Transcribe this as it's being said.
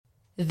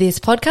This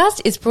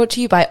podcast is brought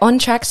to you by On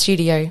Track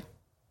Studio.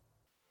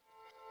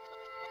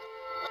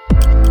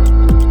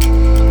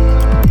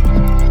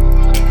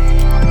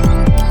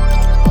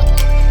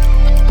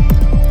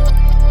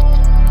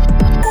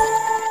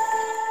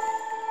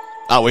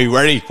 Are we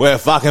ready? We're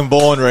fucking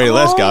born ready.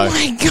 Let's go. Oh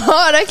my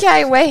God.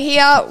 Okay, we're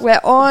here.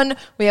 We're on.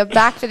 We are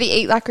back for the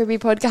Eat Like Ruby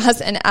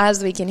podcast. And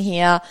as we can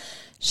hear,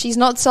 she's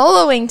not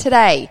soloing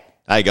today.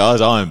 Hey guys,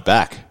 I'm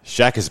back.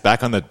 Shaq is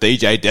back on the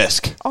DJ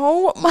desk.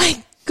 Oh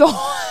my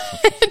God.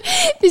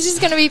 This is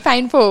going to be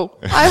painful.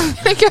 I'm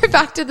going to go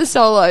back to the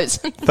solos.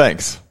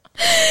 Thanks.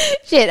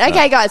 Shit.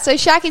 Okay, guys. So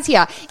Shaq is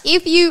here.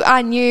 If you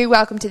are new,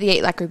 welcome to the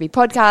Eat Like Ruby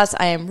podcast.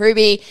 I am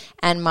Ruby,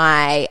 and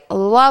my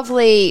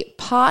lovely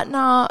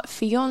partner,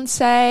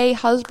 fiance,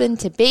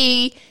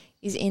 husband-to-be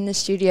is in the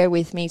studio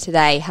with me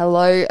today.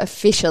 Hello,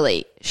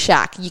 officially.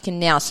 Shaq, you can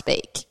now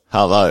speak.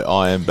 Hello,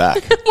 I am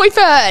back. We've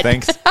heard.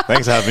 Thanks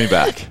for having me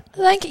back.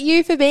 Thank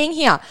you for being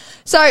here.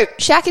 So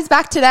Shaq is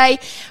back today.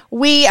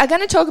 We are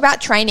going to talk about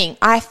training.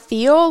 I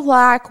feel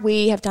like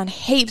we have done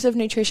heaps of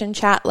nutrition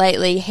chat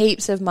lately,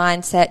 heaps of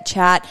mindset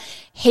chat,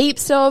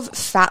 heaps of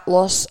fat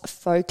loss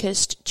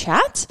focused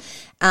chat.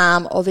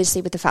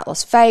 Obviously with the fat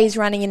loss phase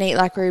running in Eat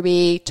Like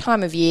Ruby,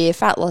 time of year,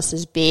 fat loss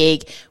is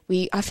big.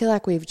 I feel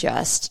like we've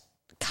just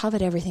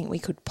covered everything we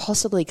could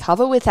possibly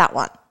cover with that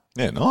one.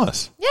 Yeah,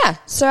 nice. Yeah.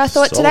 So I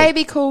thought Solid. today would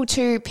be cool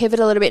to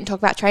pivot a little bit and talk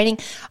about training.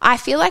 I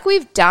feel like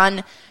we've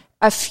done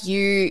a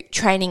few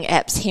training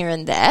apps here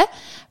and there,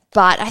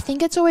 but I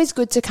think it's always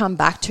good to come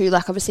back to,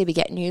 like, obviously we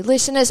get new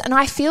listeners, and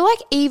I feel like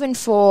even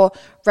for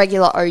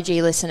regular OG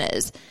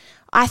listeners,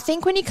 I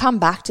think when you come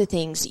back to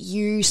things,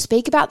 you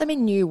speak about them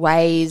in new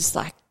ways,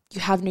 like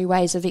you have new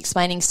ways of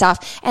explaining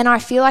stuff. And I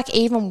feel like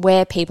even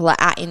where people are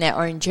at in their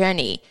own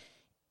journey,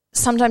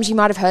 sometimes you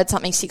might have heard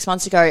something 6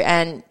 months ago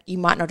and you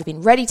might not have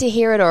been ready to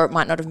hear it, or it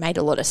might not have made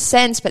a lot of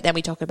sense, but then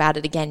we talk about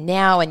it again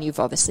now and you've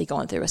obviously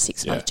gone through a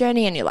 6-month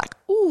journey and you're like,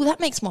 ooh, that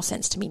makes more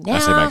sense to me now.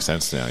 Actually makes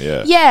sense now,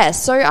 yeah. Yeah,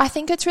 so I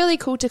think it's really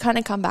cool to kind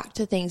of come back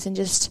to things and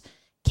just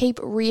keep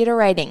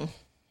reiterating.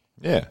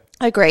 Yeah.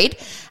 Agreed.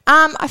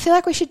 I feel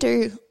like we should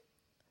do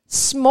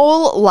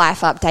small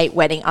life update,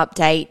 wedding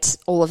update,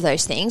 all of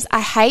those things. I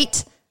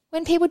hate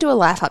when people do a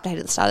life update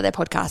at the start of their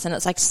podcast and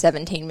it's like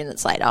 17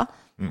 minutes later.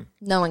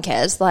 No one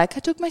cares. Like, I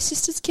took my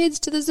sister's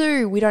kids to the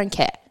zoo. We don't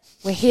care.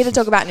 We're here to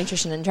talk about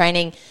nutrition and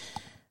training,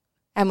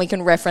 and we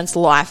can reference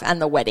life and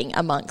the wedding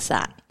amongst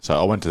that. So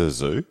I went to the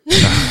zoo.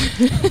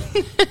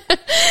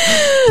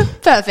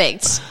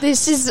 Perfect.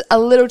 This is a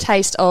little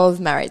taste of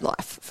married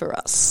life for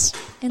us.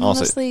 And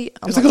honestly,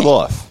 it's a good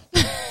life.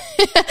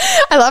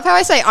 I love how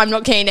I say I'm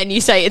not keen and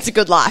you say it's a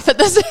good life at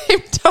the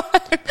same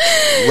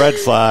time. Red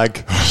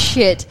flag.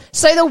 Shit.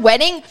 So the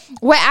wedding,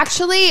 we're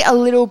actually a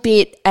little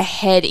bit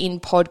ahead in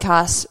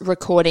podcast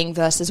recording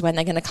versus when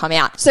they're going to come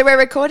out. So we're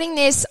recording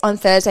this on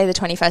Thursday, the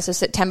 21st of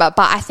September,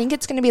 but I think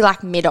it's going to be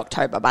like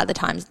mid-October by the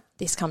time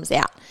this comes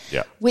out.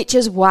 Yeah. Which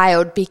is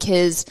wild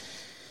because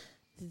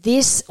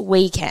this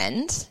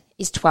weekend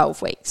is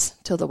 12 weeks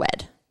till the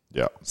wed.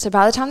 Yeah. So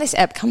by the time this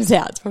ep comes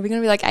out, it's probably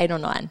going to be like 8 or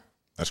 9.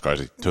 That's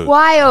crazy.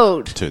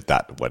 Wild. To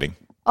that wedding.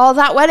 Oh,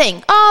 that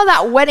wedding. Oh,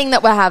 that wedding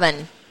that we're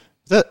having.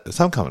 There's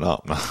some coming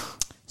up.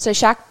 So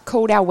Shaq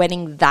called our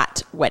wedding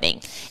that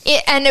wedding.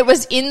 And it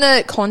was in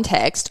the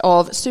context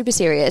of super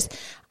serious.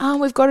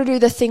 We've got to do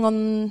the thing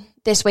on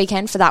this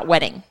weekend for that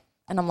wedding.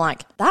 And I'm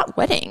like, that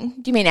wedding?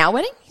 Do you mean our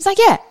wedding? He's like,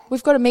 yeah,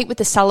 we've got to meet with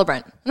the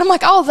celebrant. And I'm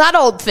like, oh, that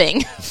old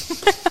thing.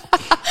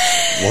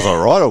 Was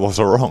I right or was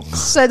I wrong?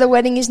 So the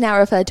wedding is now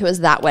referred to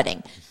as that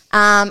wedding.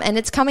 And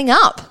it's coming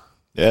up.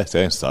 Yeah, it's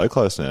getting so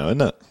close now,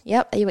 isn't it?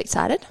 Yep. Are you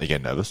excited? You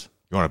getting nervous?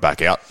 You want to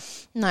back out?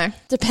 No.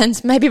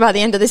 Depends. Maybe by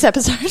the end of this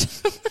episode.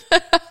 Are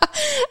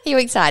you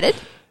excited?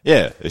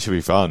 Yeah, it should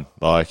be fun.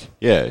 Like,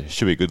 yeah, it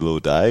should be a good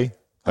little day.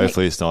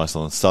 Hopefully it's nice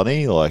and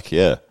sunny. Like,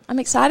 yeah. I'm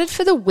excited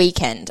for the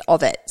weekend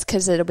of it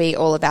because it'll be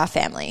all of our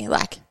family,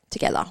 like,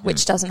 together,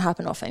 which doesn't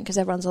happen often because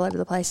everyone's all over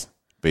the place.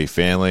 Be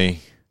family,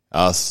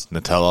 us,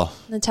 Nutella.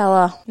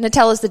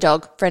 Nutella's the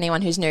dog, for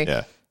anyone who's new.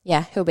 Yeah.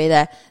 Yeah, he'll be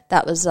there.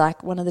 That was,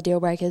 like, one of the deal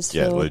breakers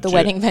for legit. the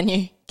wedding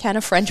venue. Can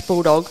a French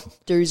bulldog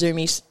do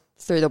zoomies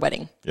through the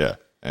wedding? Yeah.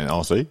 And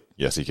honestly,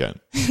 yes, he can.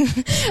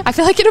 I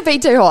feel like it'll be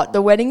too hot.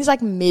 The wedding's,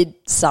 like,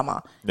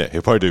 mid-summer. Yeah,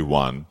 he'll probably do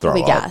one, throw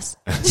It'll be up, gas.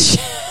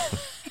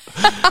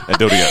 and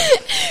do it again.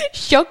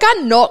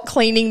 Shotgun not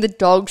cleaning the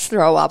dog's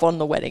throw up on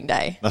the wedding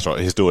day. That's right.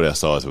 He's doing it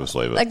outside, so we'll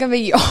sleep it. That can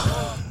be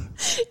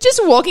just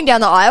walking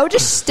down the aisle,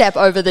 just step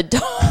over the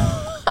dog.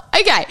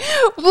 Okay,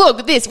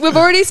 look, we've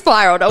already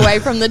spiraled away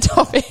from the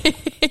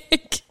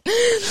topic.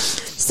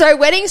 So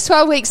wedding's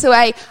 12 weeks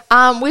away.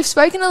 We've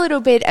spoken a little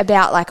bit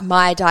about like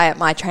my diet,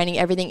 my training,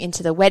 everything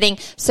into the wedding.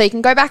 So you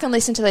can go back and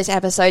listen to those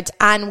episodes,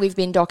 and we've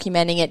been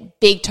documenting it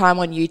big time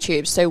on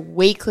YouTube. So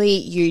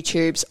weekly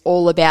YouTube's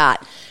all about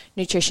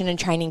nutrition and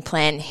training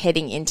plan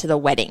heading into the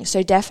wedding.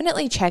 So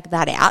definitely check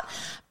that out.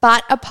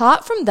 But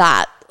apart from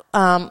that,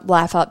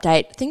 life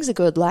update, things are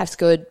good, life's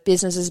good,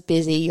 business is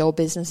busy, your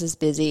business is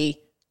busy.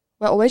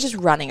 We're always just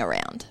running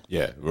around.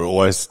 Yeah, we're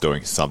always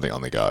doing something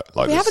on the go.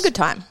 Like we have a good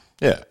time.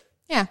 Yeah.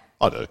 Yeah.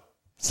 I do.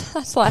 So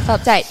that's life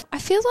update. I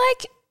feel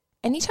like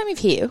anytime you've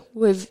here,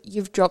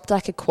 you've dropped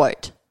like a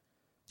quote.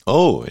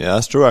 Oh, yeah,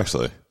 that's true,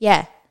 actually.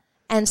 Yeah.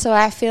 And so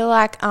I feel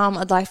like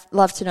I'd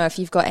love to know if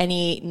you've got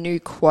any new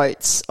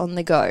quotes on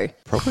the go.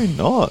 Probably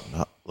not.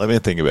 Let me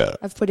think about it.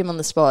 I've put him on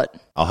the spot.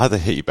 I'll have to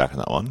hit you back on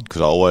that one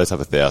because I always have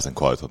 1,000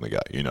 quotes on the go.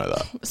 You know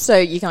that. So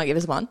you can't give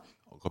us one?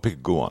 I'll pick a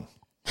good one.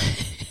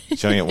 You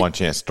only get one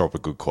chance to drop a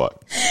good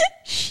quote.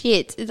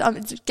 Shit.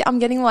 I'm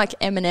getting like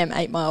Eminem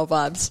 8 Mile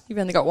vibes. You've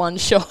only got one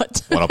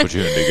shot. One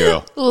opportunity,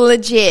 girl.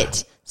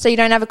 Legit. So you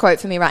don't have a quote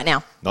for me right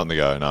now? Not on the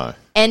go, no.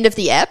 End of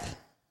the ep?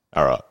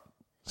 All right.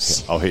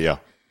 I'll hit you.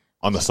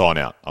 On the sign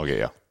out, I'll get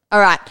you. All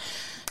right.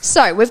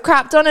 So we've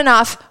crapped on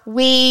enough.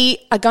 We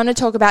are going to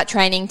talk about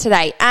training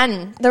today.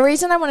 And the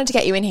reason I wanted to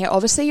get you in here,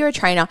 obviously you're a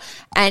trainer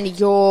and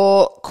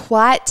you're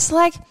quite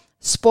like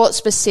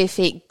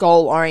sport-specific,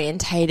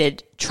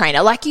 goal-orientated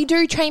trainer. Like you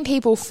do train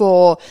people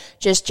for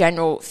just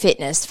general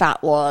fitness,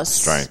 fat loss,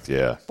 Strength,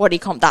 yeah. body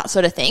comp, that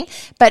sort of thing,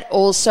 but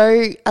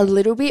also a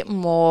little bit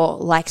more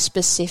like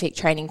specific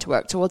training to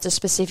work towards a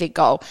specific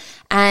goal.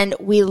 And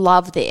we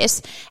love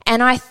this.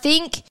 And I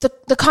think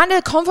the kind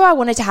of convo I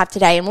wanted to have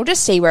today, and we'll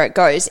just see where it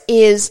goes,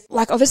 is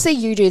like obviously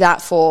you do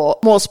that for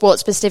more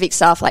sport-specific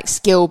stuff like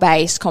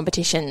skill-based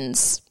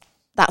competitions,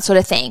 that sort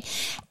of thing.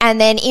 And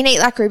then in Eat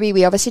Like Ruby,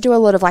 we obviously do a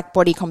lot of like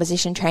body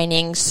composition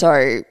training.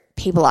 So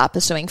people are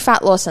pursuing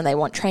fat loss and they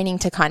want training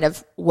to kind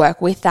of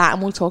work with that.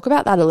 And we'll talk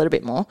about that a little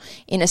bit more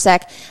in a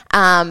sec.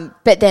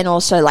 But then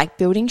also like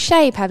building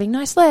shape, having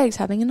nice legs,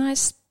 having a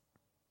nice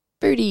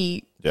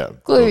booty, Yeah.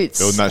 glutes.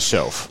 Building that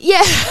shelf.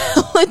 Yeah,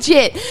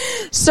 legit.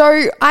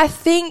 So I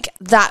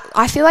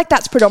feel like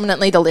that's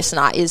predominantly the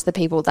listener is the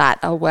people that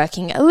are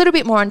working a little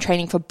bit more on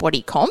training for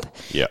body comp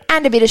Yeah.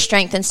 and a bit of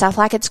strength and stuff.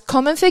 Like it's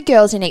common for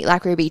girls in Eat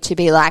Like Ruby to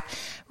be like,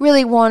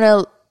 really want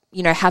to,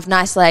 have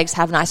nice legs,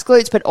 have nice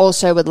glutes, but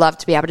also would love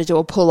to be able to do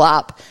a pull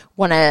up,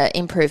 want to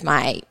improve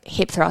my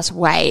hip thrust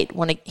weight,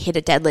 want to hit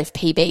a deadlift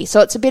PB. So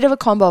it's a bit of a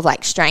combo of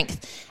like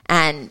strength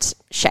and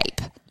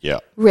shape. Yeah.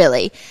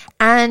 Really.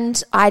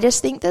 And I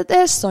just think that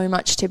there's so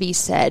much to be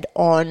said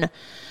on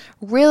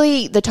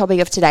really the topic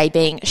of today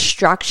being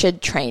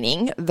structured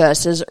training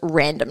versus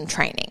random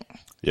training.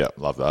 Yeah,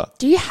 love that.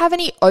 Do you have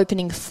any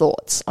opening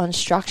thoughts on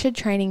structured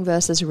training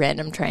versus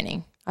random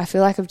training? I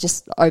feel like I've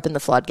just opened the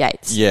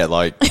floodgates. Yeah,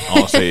 like,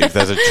 honestly, if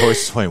there's a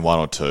choice between one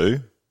or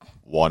two,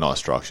 why not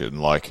structured?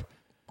 And like,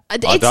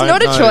 It's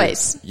not a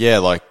choice. Yeah,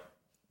 like,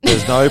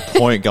 there's no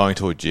point going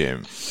to a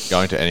gym,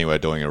 going to anywhere,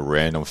 doing a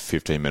random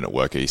 15-minute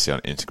workout you see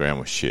on Instagram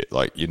with shit.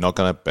 Like, you're not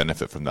going to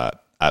benefit from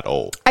that at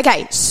all.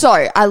 Okay,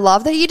 so I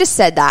love that you just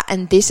said that,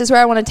 and this is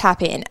where I want to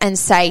tap in and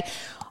say,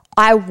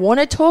 I want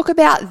to talk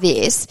about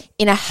this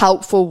in a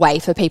helpful way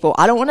for people.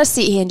 I don't want to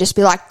sit here and just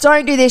be like,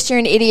 don't do this, you're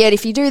an idiot.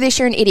 If you do this,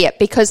 you're an idiot.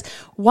 Because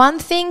one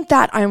thing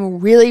that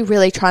I'm really,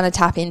 really trying to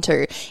tap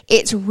into,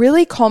 it's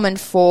really common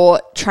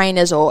for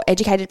trainers or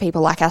educated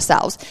people like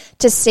ourselves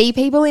to see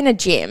people in a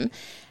gym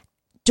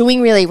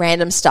doing really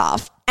random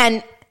stuff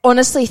and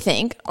honestly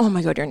think, oh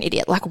my God, you're an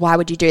idiot. Like, why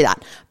would you do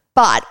that?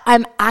 But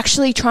I'm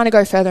actually trying to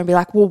go further and be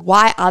like, well,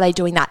 why are they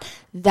doing that?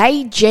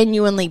 They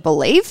genuinely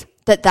believe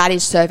that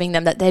is serving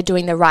them, that they're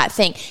doing the right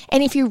thing.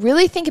 And if you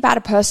really think about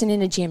a person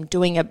in a gym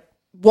doing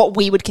what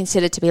we would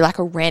consider to be like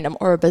a random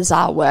or a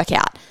bizarre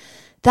workout,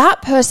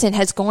 that person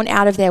has gone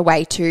out of their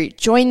way to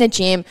join the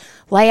gym,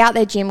 lay out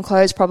their gym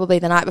clothes probably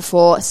the night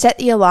before, set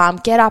the alarm,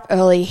 get up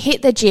early,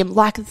 hit the gym.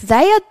 Like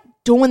they are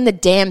doing the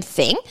damn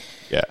thing.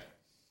 Yeah.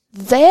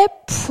 They're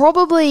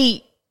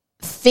probably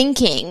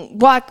thinking,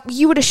 like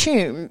you would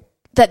assume,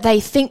 that they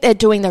think they're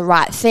doing the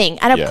right thing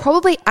and are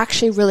probably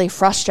actually really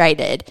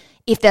frustrated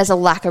if there's a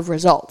lack of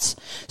results.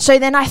 So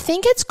then I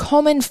think it's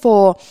common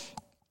for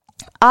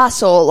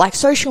us or like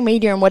social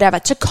media and whatever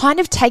to kind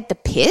of take the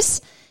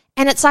piss,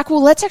 and it's like,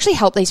 well, let's actually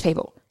help these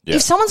people. Yeah.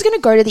 If someone's going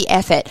to go to the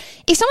effort,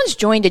 if someone's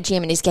joined a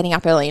gym and is getting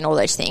up early and all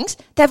those things,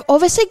 they've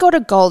obviously got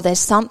a goal. There's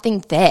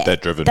something there. They're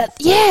driven.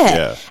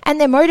 Yeah. And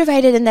they're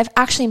motivated and they've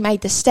actually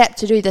made the step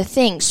to do the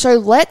thing. So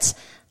let's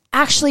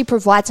actually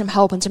provide some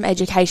help and some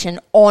education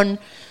on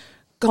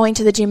going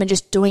to the gym and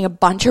just doing a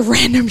bunch of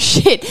random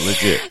shit.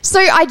 Legit. So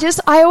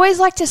I always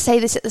like to say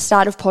this at the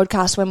start of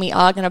podcasts when we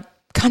are going to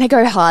kind of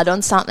go hard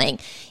on something.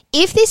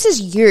 If this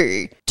is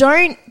you,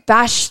 don't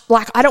bash,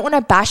 like I don't want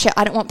to bash it.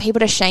 I don't want people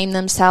to shame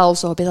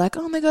themselves or be like,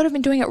 oh my God, I've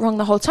been doing it wrong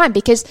the whole time,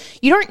 because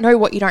you don't know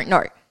what you don't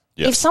know.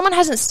 Yep. If someone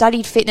hasn't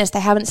studied fitness, they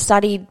haven't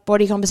studied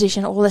body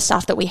composition, all the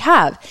stuff that we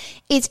have,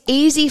 it's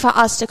easy for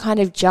us to kind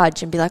of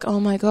judge and be like, oh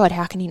my God,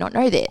 how can you not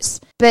know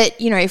this? But,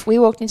 if we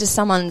walked into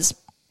someone's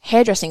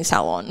hairdressing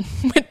salon,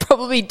 we'd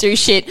probably do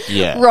shit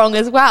wrong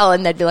as well.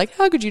 And they'd be like,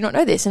 how could you not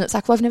know this? And it's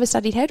like, well, I've never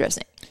studied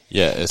hairdressing.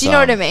 Yeah. Do you know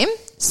what I mean?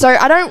 So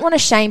I don't want to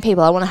shame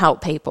people. I want to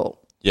help people.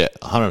 Yeah,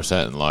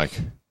 100%. Like,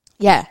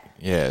 yeah,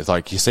 it's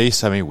like you see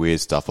so many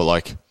weird stuff, but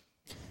like,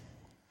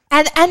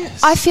 and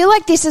I feel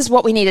like this is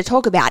what we need to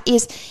talk about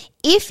is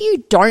if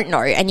you don't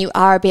know and you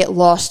are a bit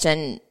lost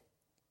and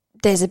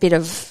there's a bit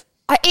of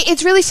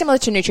it's really similar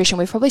to nutrition.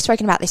 We've probably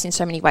spoken about this in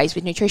so many ways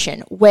with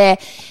nutrition, where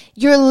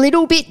you're a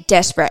little bit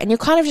desperate and you're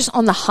kind of just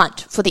on the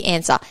hunt for the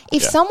answer.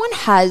 If someone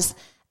has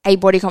a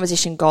body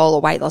composition goal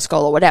or weight loss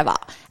goal or whatever,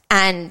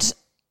 and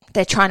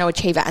they're trying to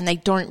achieve it and they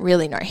don't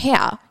really know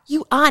how,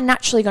 you are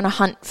naturally going to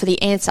hunt for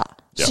the answer.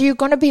 Yeah. So you're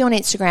going to be on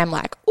Instagram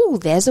like, oh,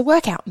 there's a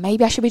workout.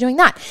 Maybe I should be doing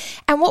that.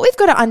 And what we've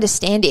got to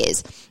understand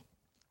is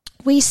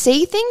we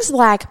see things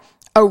like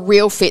a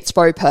real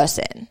Fitspo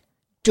person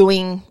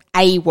doing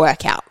a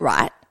workout,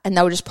 right? And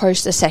they'll just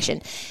post a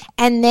session.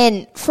 And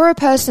then for a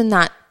person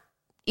that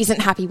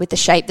isn't happy with the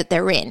shape that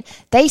they're in,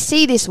 they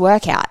see this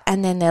workout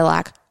and then they're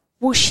like,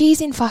 well, she's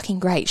in fucking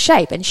great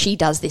shape and she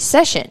does this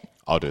session.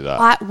 I'll do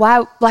that.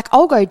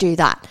 I'll go do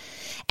that.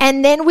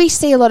 And then we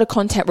see a lot of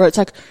content where it's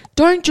like,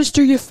 don't just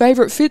do your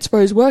favorite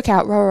Fitspo's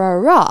workout, rah, rah,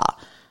 rah.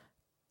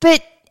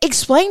 But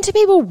explain to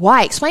people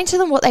why. Explain to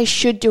them what they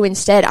should do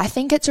instead. I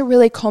think it's a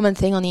really common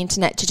thing on the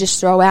internet to just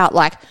throw out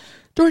like,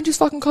 don't just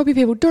fucking copy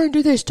people. Don't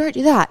do this. Don't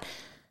do that.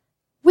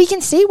 We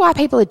can see why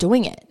people are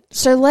doing it.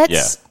 So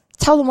let's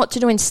tell them what to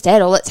do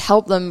instead, or let's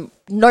help them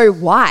know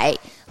why.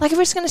 Like if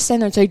we're just going to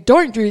stand there and say,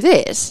 don't do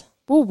this,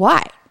 well, why?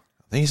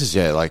 I think it's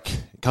just, like,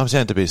 it comes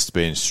down to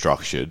being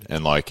structured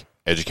and, like,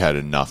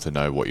 educated enough to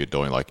know what you're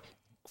doing, like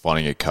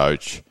finding a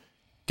coach,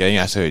 getting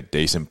actually a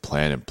decent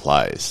plan in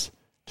place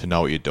to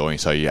know what you're doing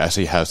so you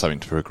actually have something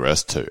to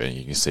progress to and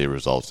you can see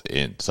results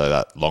in, so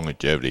that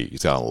longevity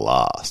is going to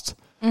last.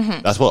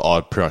 Mm-hmm. That's what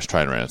I pretty much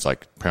train around. It's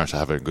like pretty much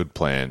have a good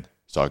plan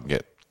so I can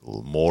get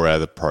more out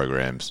of the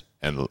programs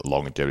and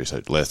longevity,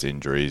 so less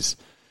injuries.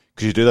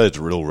 Because you do those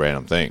real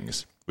random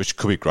things, which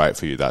could be great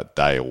for you that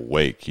day or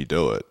week, you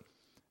do it.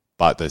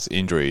 But those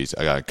injuries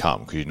are going to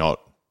come because you're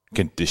not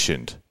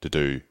conditioned to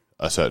do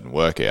a certain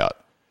workout.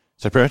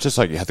 So pretty much just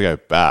like you have to go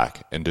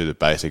back and do the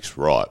basics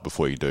right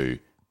before you do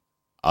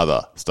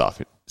other stuff.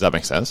 Does that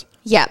make sense?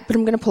 Yeah, but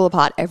I'm going to pull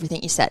apart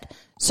everything you said.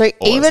 So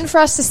even for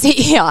us to sit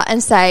here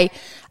and say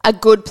a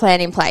good plan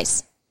in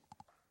place,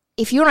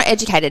 if you're not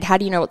educated, how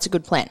do you know what's a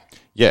good plan?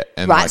 Yeah.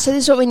 And right, so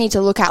this is what we need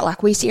to look at.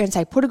 Like we sit here and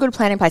say, put a good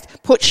plan in place,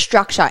 put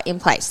structure in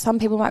place. Some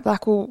people might be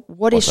like, well,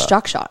 what is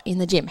structure in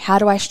the gym? How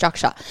do I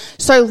structure?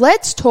 So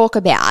let's talk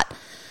about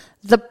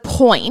the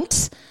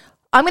point.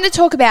 I'm going to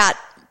talk about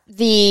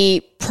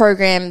the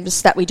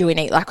programs that we do in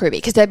Eat Like Ruby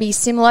because they'd be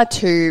similar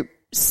to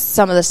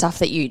some of the stuff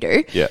that you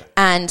do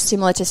and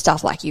similar to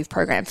stuff like you've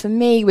programmed for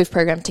me, we've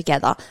programmed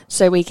together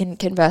so we can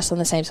converse on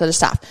the same sort of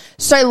stuff.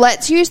 So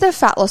let's use the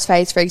fat loss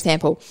phase, for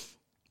example.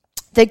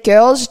 The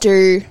girls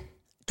do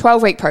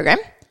 12-week program,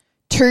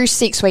 2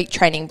 6-week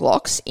training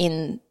blocks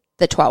in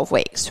the 12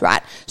 weeks,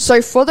 right?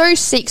 So for those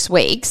 6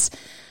 weeks,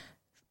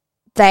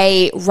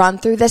 they run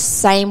through the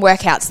same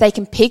workouts. They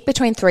can pick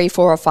between 3,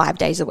 4 or 5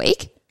 days a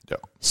week.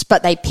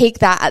 But they pick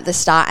that at the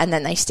start and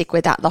then they stick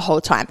with that the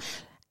whole time.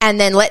 And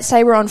then let's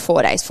say we're on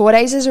 4 days. 4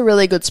 days is a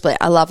really good split.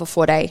 I love a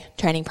 4-day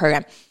training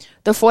program.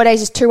 The 4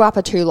 days is 2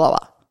 upper, 2 lower.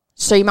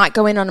 So you might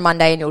go in on a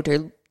Monday and you'll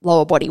do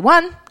lower body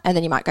 1, and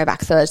then you might go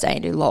back Thursday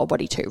and do lower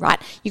body 2,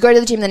 right? You go to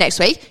the gym the next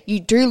week, you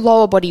do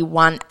lower body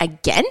 1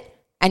 again,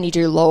 and you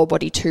do lower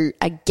body 2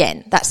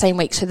 again that same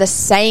week. So the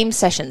same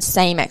sessions,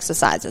 same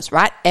exercises,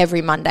 right?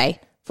 Every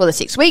Monday for the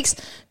 6 weeks.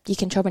 You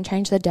can chop and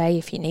change the day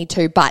if you need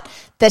to, but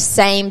the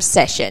same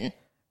session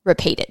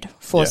repeated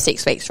for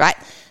 6 weeks, right?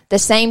 The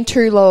same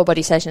 2 lower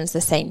body sessions, the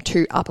same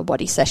 2 upper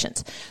body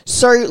sessions.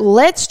 So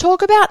let's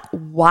talk about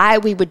why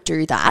we would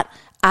do that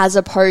as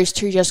opposed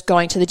to just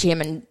going to the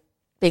gym and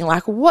being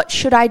like, what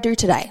should I do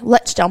today?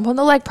 Let's jump on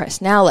the leg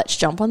press. Now let's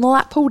jump on the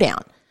lat pull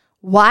down.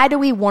 Why do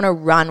we want to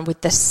run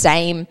with the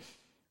same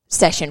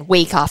session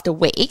week after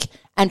week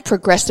and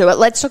progress through it?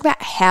 Let's talk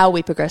about how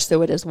we progress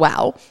through it as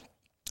well,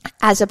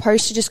 as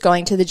opposed to just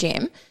going to the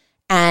gym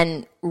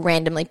and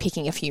randomly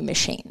picking a few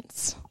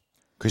machines.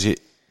 Because you're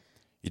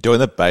doing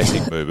the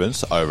basic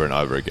movements over and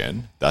over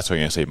again. That's where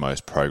you're going to see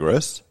most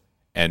progress.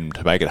 And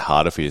to make it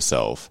harder for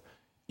yourself,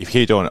 if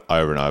you're doing it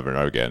over and over and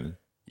over again,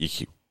 you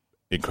can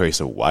increase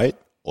the weight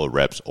or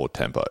reps or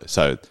tempo.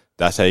 So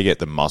that's how you get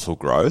the muscle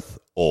growth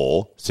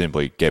or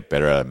simply get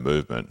better at a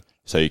movement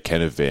so you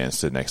can advance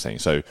to the next thing.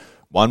 So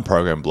one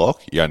program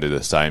block, you're going to do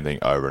the same thing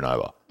over and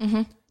over.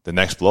 Mm-hmm. The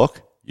next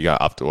block, you go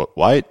up to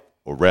weight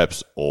or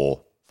reps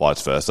or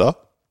vice versa.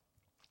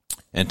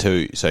 And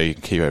 2, so you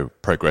can keep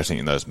progressing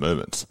in those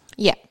movements.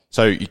 Yeah.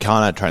 So you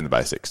can't train the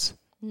basics.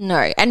 No.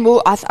 And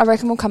I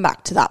reckon we'll come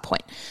back to that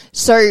point.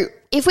 So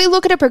if we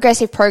look at a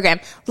progressive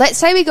program, let's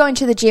say we go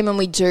into the gym and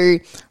we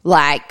do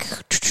like,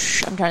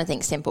 I'm trying to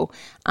think simple,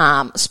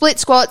 split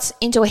squats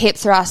into a hip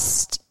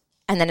thrust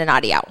and then an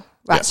RDL,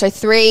 right? Yep. So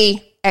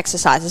 3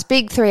 exercises,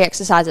 big 3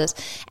 exercises.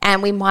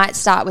 And we might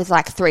start with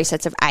like 3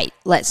 sets of 8,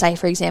 let's say,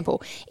 for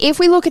example. If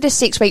we look at a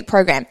 6-week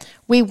program,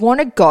 we want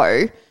to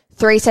go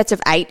 3 sets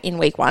of 8 in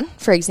week 1.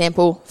 For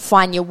example,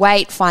 find your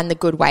weight, find the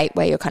good weight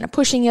where you're kind of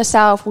pushing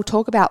yourself. We'll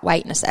talk about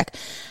weight in a sec.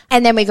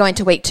 And then we go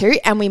into week 2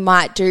 and we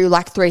might do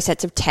like 3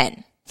 sets of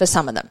 10 for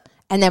some of them.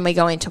 And then we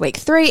go into week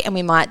 3 and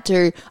we might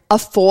do a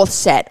 4th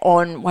set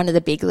on one of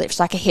the big lifts,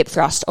 like a hip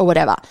thrust or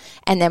whatever.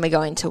 And then we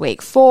go into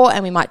week 4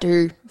 and we might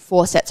do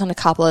 4 sets on a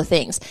couple of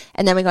things.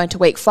 And then we go into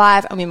week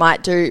 5 and we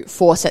might do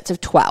 4 sets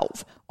of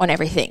 12 on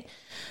everything.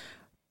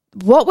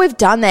 What we've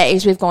done there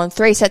is we've gone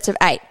 3 sets of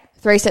 8,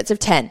 3 sets of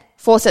 10,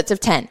 4 sets of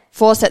 10,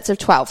 4 sets of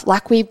 12.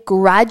 Like we've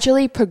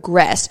gradually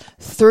progressed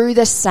through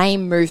the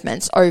same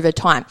movements over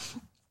time.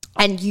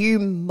 And you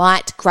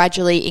might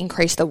gradually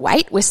increase the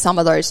weight with some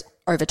of those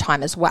over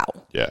time as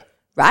well. Yeah.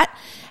 Right?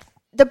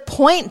 The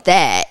point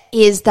there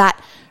is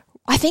that,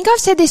 I think I've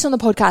said this on the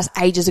podcast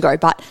ages ago,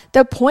 but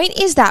the point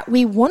is that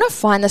we want to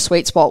find the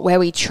sweet spot where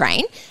we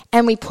train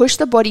and we push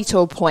the body to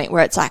a point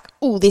where it's like,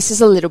 oh, this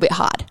is a little bit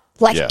hard.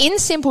 Like in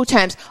simple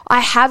terms,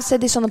 I have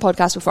said this on the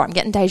podcast before, I'm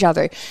getting deja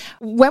vu.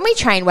 When we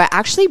train, we're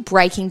actually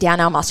breaking down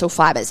our muscle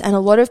fibers. And a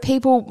lot of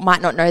people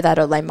might not know that,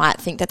 or they might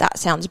think that that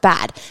sounds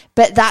bad.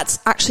 But that's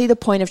actually the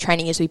point of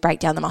training, is we break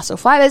down the muscle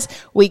fibers.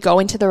 We go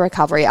into the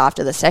recovery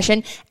after the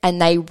session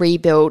and they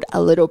rebuild a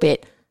little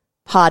bit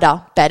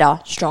harder, better,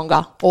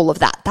 stronger, all of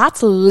that.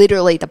 That's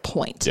literally the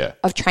point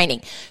of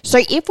training. So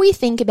if we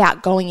think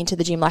about going into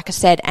the gym, like I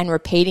said, and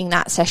repeating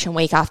that session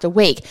week after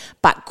week,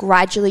 but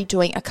gradually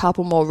doing a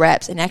couple more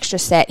reps, an extra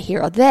set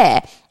here or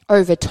there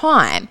over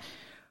time,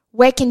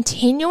 we're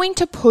continuing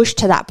to push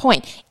to that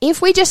point.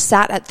 If we just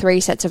sat at 3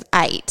 sets of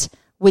 8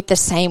 with the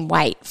same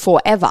weight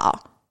forever,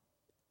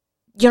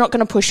 you're not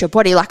going to push your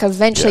body. Like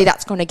eventually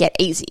that's going to get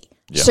easy.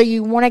 Yeah. So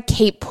you want to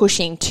keep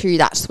pushing to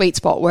that sweet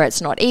spot where it's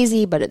not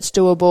easy, but it's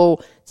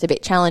doable. It's a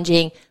bit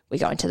challenging. We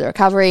go into the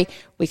recovery,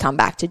 we come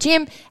back to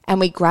gym, and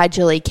we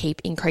gradually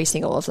keep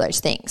increasing all of those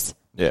things.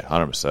 Yeah,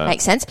 100%.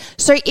 Makes sense?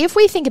 So if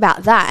we think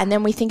about that, and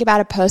then we think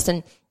about a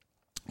person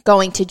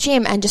going to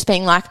gym and just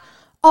being like,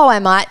 oh, I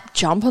might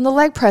jump on the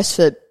leg press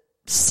for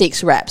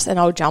 6 reps, and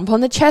I'll jump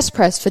on the chest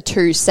press for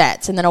 2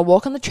 sets, and then I'll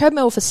walk on the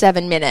treadmill for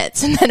 7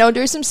 minutes, and then I'll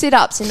do some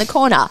sit-ups in the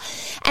corner.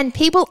 And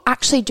people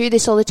actually do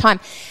this all the time.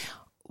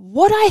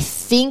 What I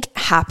think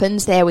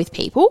happens there with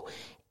people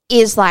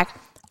is like,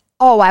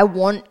 oh, I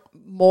want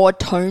more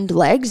toned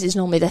legs is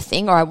normally the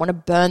thing, or I want to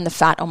burn the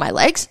fat on my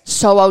legs,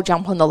 so I'll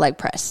jump on the leg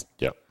press.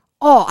 Yep.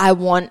 Oh, I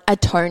want a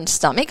toned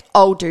stomach,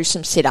 I'll do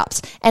some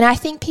sit-ups. And I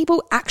think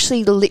people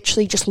actually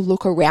literally just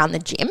look around the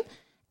gym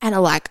and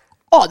are like,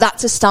 oh,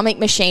 that's a stomach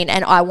machine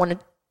and I want to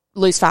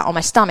lose fat on my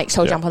stomach,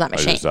 so I'll jump on that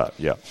machine.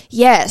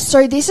 Yeah,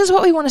 so this is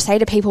what we want to say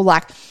to people,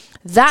 like,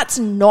 that's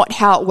not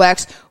how it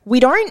works.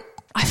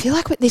 I feel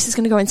like this is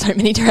going to go in so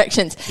many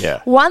directions.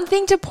 Yeah. One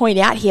thing to point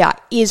out here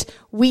is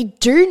we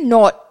do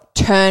not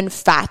turn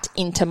fat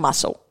into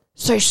muscle.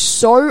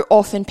 So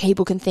often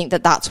people can think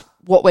that that's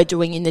what we're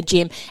doing in the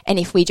gym. And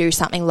if we do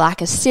something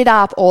like a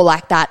sit-up or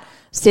like that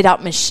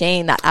sit-up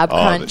machine, that ab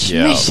crunch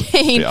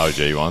machine. The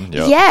OG one.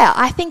 Yep. Yeah.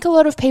 I think a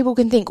lot of people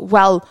can think,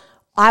 well,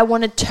 I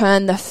want to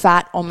turn the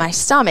fat on my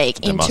stomach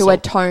into muscle. a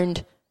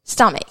toned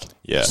stomach.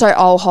 Yeah. So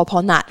I'll hop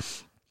on that.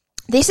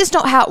 This is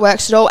not how it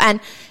works at all. And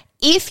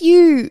if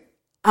you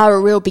are a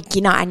real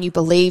beginner and you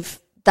believe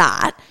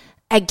that,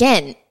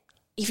 again,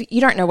 if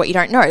you don't know what you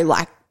don't know,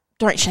 like,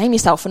 don't shame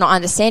yourself for not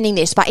understanding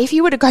this. But if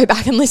you were to go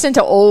back and listen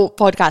to all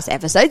podcast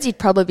episodes, you'd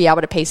probably be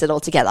able to piece it all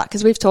together,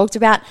 because we've talked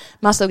about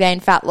muscle gain,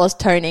 fat loss,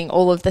 toning,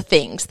 all of the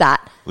things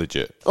that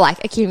legit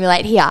like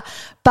accumulate here.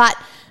 But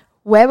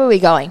where were we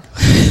going?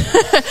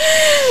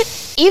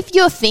 If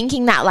you're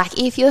thinking that, like,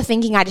 if you're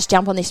thinking I just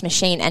jump on this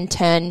machine and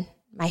turn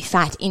my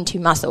fat into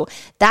muscle,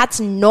 that's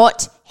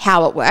not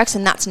how it works,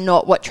 and that's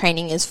not what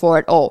training is for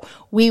at all.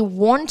 We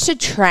want to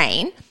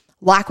train,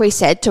 like we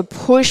said, to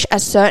push a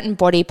certain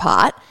body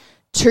part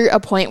to a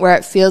point where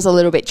it feels a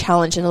little bit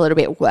challenged and a little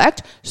bit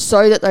worked,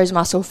 so that those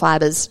muscle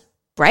fibers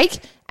break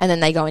and then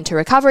they go into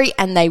recovery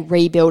and they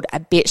rebuild a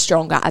bit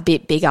stronger, a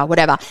bit bigger,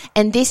 whatever.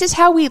 And this is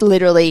how we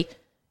literally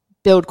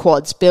build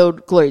quads,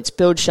 build glutes,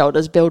 build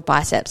shoulders, build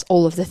biceps,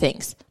 all of the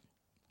things,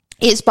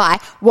 is by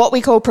what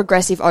we call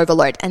progressive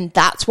overload. And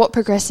that's what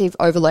progressive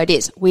overload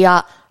is. We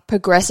are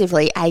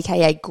progressively,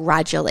 aka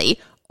gradually,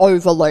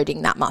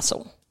 overloading that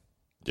muscle.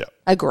 Yeah.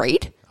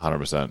 Agreed?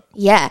 100%.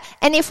 Yeah.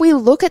 And if we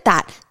look at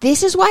that,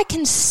 this is why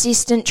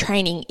consistent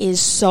training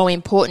is so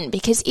important,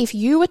 because if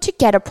you were to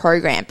get a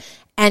program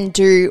and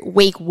do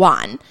week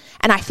 1,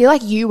 and I feel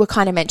like you were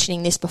kind of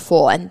mentioning this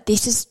before, and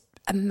this is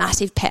a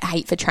massive pet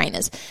hate for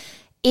trainers.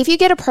 If you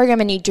get a program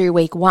and you do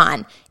week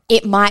 1,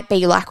 it might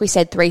be, like we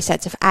said, 3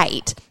 sets of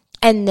 8.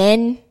 And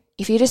then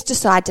if you just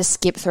decide to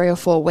skip 3 or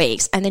 4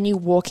 weeks and then you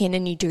walk in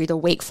and you do the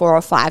week 4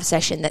 or 5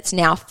 session that's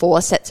now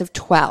 4 sets of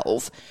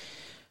 12,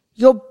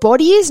 your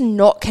body is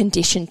not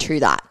conditioned to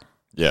that.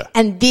 Yeah.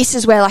 And this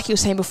is where, like you were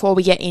saying before,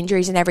 we get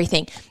injuries and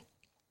everything.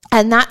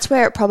 And that's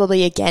where it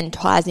probably, again,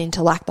 ties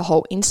into like the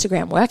whole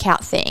Instagram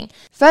workout thing.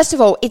 First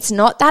of all, it's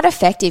not that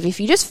effective. If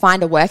you just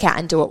find a workout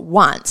and do it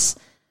once,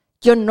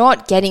 you're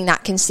not getting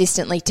that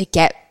consistently to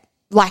get,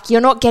 like,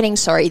 you're not getting,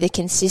 the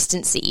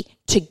consistency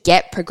to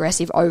get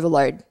progressive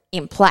overload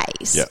in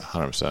place. Yeah,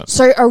 100%.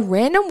 So a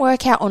random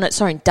workout on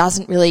its own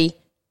doesn't really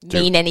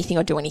mean anything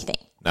or do anything.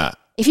 Nah.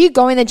 If you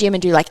go in the gym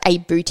and do like a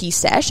booty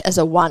sesh as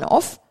a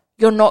one-off,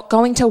 you're not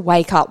going to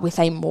wake up with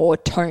a more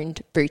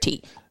toned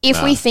booty.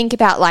 If we think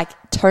about like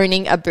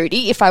toning a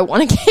booty, if I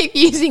want to keep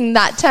using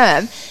that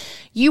term,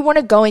 you want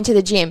to go into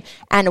the gym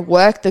and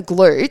work the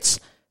glutes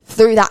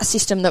through that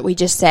system that we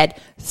just said,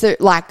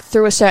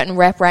 through a certain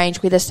rep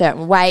range with a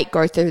certain weight,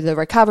 go through the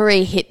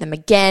recovery, hit them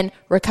again,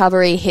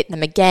 recovery, hit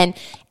them again.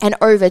 And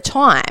over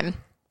time,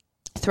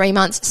 3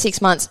 months,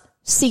 6 months,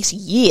 6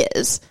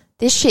 years,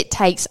 this shit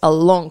takes a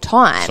long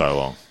time. So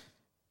long.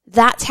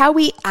 That's how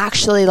we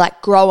actually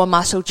like grow a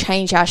muscle,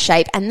 change our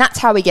shape, and that's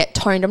how we get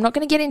toned. I'm not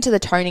going to get into the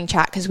toning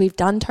chat because we've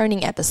done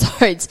toning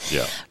episodes.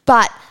 Yeah.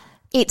 But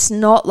it's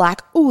not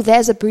like, oh,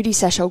 there's a booty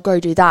session, I'll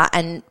go do that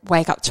and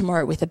wake up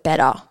tomorrow with a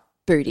better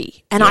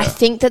booty. And I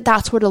think that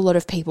that's what a lot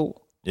of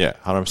people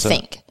 100%.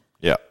 think.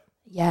 Yeah.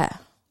 Yeah.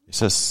 It's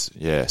just,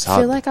 it's I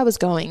hard. feel like I was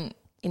going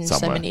in so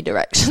Somewhere. many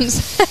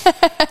directions.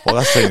 Well,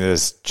 that's the thing,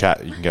 there's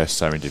chat, you can go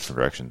so many different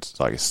directions.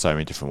 Like, there's so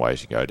many different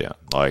ways you can go down.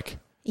 Like,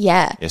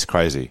 Yeah. it's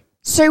crazy.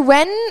 So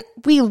when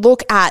we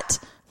look at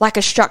like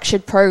a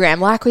structured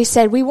program, like we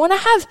said, we want to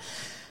have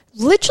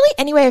literally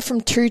anywhere from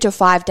 2 to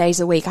 5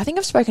 days a week. I think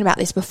I've spoken about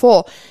this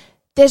before.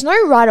 There's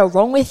no right or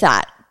wrong with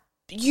that.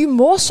 You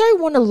more so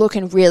want to look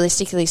and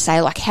realistically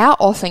say, like, how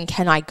often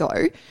can I go?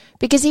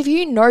 Because if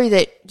you know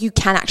that you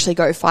can actually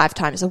go 5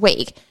 times a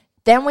week,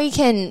 then we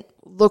can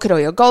look at all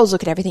your goals,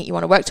 look at everything you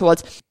want to work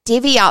towards,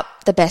 divvy up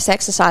the best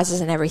exercises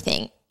and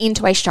everything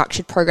into a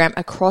structured program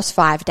across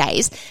 5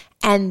 days.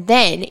 And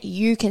then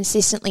you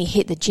consistently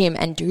hit the gym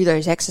and do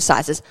those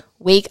exercises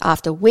week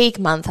after week,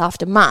 month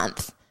after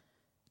month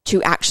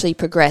to actually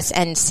progress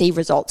and see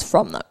results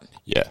from them.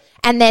 Yeah.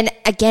 And then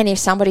again, if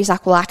somebody's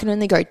like, well, I can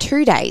only go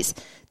 2 days,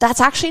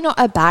 that's actually not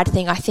a bad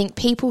thing. I think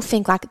people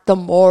think like the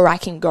more I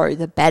can go,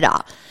 the better.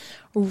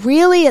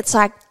 Really, it's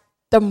like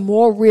the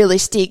more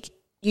realistic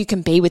you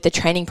can be with the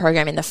training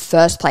program in the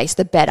first place,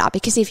 the better.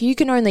 Because if you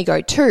can only go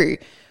 2,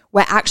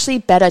 we're actually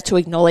better to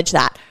acknowledge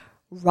that.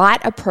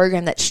 Write a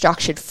program that's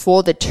structured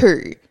for the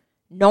 2,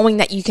 knowing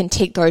that you can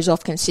tick those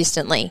off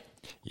consistently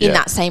in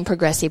that same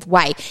progressive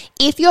way.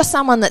 If you're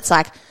someone that's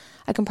like,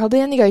 I can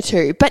probably only go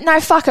 2, but no,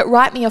 fuck it,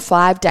 write me a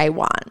 5-day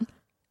one,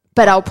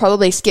 but I'll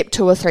probably skip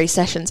 2 or 3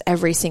 sessions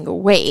every single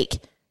week,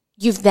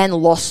 you've then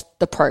lost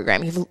the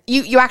program.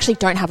 You actually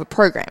don't have a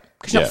program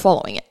because you're not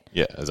following it.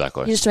 Yeah,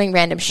 exactly. You're just doing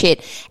random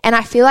shit. And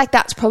I feel like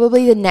that's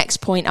probably the next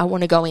point I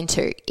want to go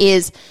into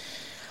is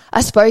I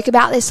spoke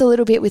about this a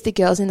little bit with the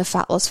girls in the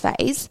fat loss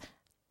phase.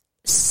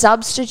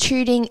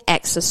 Substituting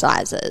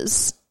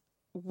exercises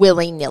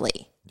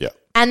willy-nilly. Yeah.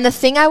 And the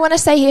thing I want to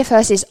say here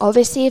first is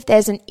obviously if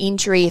there's an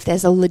injury, if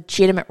there's a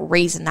legitimate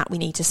reason that we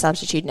need to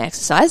substitute an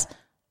exercise,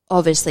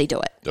 obviously do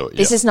it.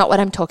 This is not what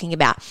I'm talking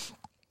about.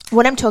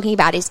 What I'm talking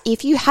about is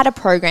if you had a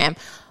program,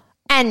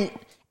 and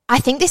I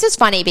think this is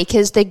funny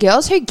because the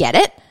girls who get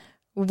it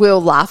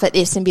will laugh at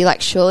this and be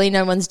like, surely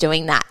no one's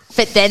doing that.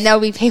 But then there'll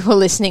be people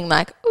listening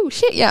like, oh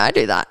shit, yeah, I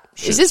do that.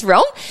 Is this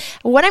wrong?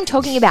 What I'm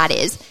talking about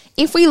is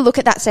if we look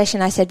at that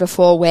session I said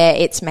before where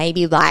it's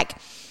maybe like,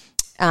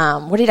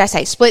 what did I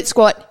say? Split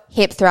squat,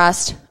 hip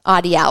thrust,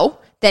 RDL,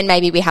 then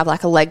maybe we have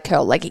like a leg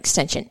curl, leg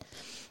extension.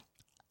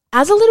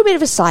 As a little bit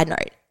of a side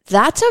note,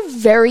 that's a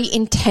very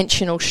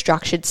intentional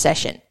structured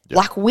session. Yep.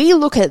 Like we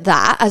look at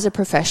that as a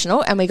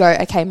professional and we go,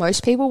 okay,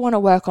 most people want to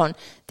work on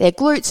their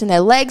glutes and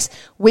their legs.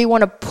 We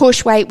want to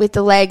push weight with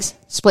the legs,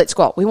 split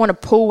squat. We want to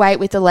pull weight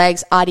with the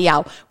legs,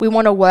 RDL. We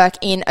want to work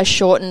in a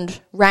shortened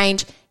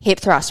range,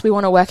 hip thrust. We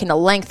want to work in a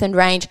lengthened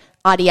range,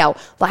 RDL.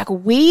 Like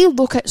we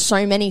look at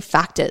so many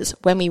factors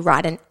when we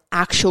write an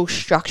actual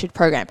structured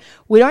program.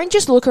 We don't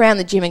just look around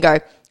the gym and go,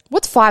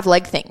 what's 5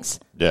 leg things?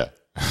 Yeah.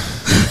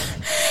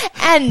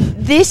 And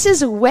this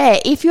is where,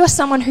 if you're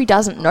someone who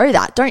doesn't know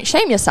that, don't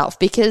shame yourself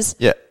because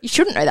you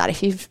shouldn't know that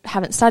if you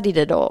haven't studied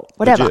it or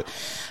whatever. Legit.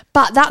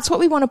 But that's what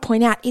we want to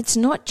point out. It's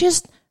not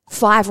just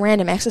 5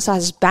 random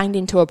exercises banged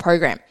into a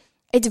program.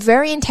 It's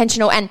very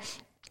intentional. And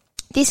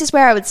this is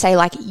where I would say,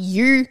 like,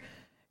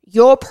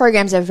 your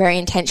programs are very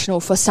intentional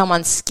for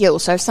someone's skill.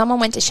 So if someone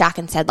went to Shaq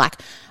and said, like,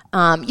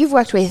 you've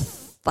worked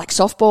with, like,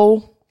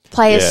 softball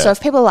players. Yeah. So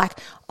if people are like,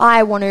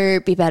 I want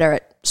to be better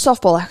at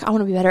softball, like I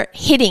want to be better at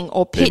hitting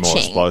or pitching. Be more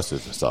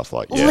explosive and stuff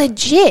like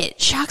Legit.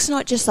 Shaq's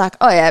not just like,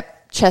 oh yeah,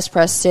 chest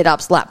press,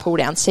 sit-ups, lat pull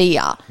down, see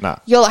ya. Nah.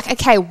 You're like,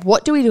 okay,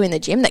 what do we do in the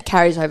gym that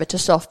carries over to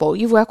softball?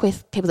 You've worked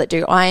with people that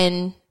do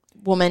Iron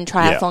Woman,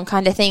 triathlon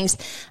kind of things.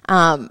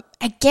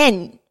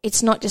 Again,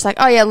 it's not just like,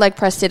 oh yeah, leg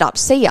press, sit-up,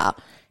 see ya.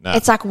 Nah.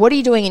 It's like, what are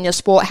you doing in your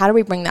sport? How do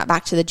we bring that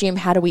back to the gym?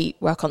 How do we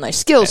work on those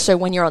skills? So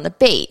when you're on the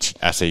beach,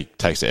 actually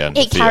takes it out.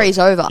 It carries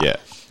over. Yeah.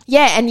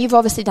 Yeah, and you've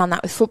obviously done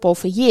that with football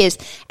for years.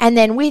 And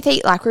then with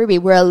Eat Like Ruby,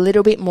 we're a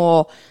little bit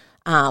more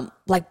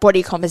like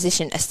body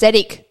composition,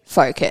 aesthetic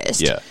focused.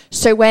 Yeah.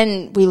 So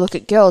when we look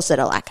at girls that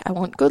are like, I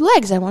want good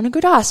legs, I want a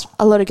good ass.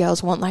 A lot of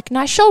girls want like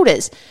nice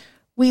shoulders.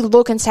 We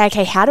look and say,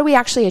 okay, how do we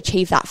actually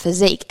achieve that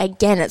physique?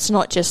 Again, it's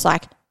not just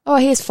like, oh,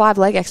 here's 5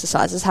 leg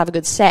exercises, have a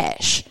good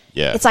sesh.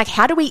 Yeah. It's like,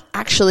 how do we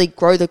actually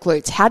grow the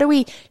glutes? How do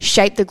we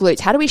shape the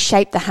glutes? How do we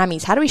shape the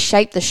hammies? How do we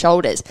shape the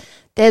shoulders?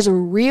 There's a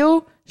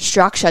real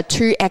structure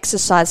to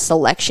exercise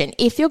selection.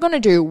 If you're going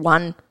to do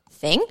one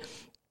thing,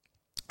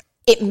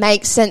 it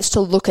makes sense to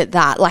look at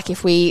that. Like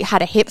if we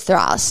had a hip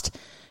thrust,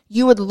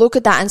 you would look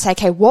at that and say,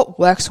 okay, what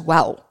works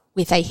well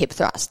with a hip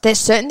thrust? There's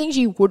certain things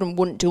you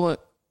wouldn't do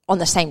on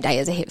the same day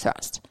as a hip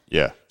thrust.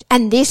 Yeah.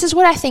 And this is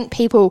what I think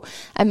people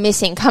are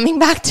missing. Coming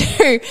back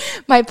to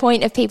my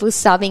point of people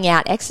subbing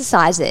out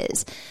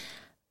exercises,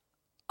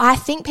 I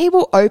think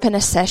people open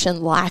a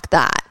session like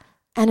that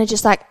and are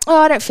just like, oh,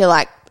 I don't feel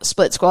like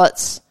split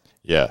squats.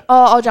 Yeah.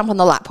 Oh, I'll jump on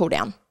the lat pull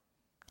down.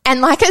 And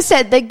like I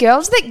said, the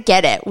girls that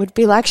get it would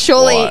be like,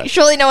 Why?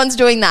 surely no one's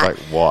doing that. Like,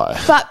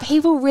 why? But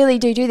people really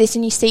do this,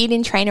 and you see it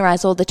in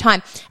Trainerize all the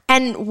time.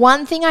 And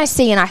one thing I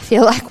see, and I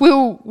feel like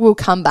we'll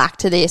come back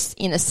to this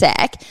in a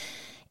sec,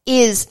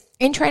 is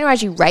in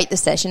Trainerize you rate the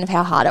session of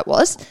how hard it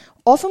was.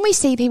 Often we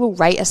see people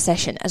rate a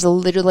session as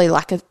literally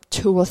like a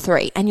 2 or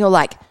 3, and you're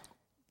like,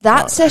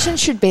 that session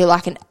should be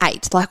like an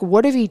 8. Like,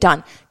 what have you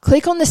done?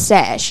 Click on the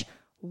sesh.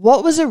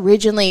 What was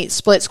originally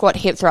split squat,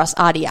 hip thrust,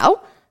 RDL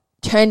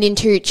turned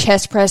into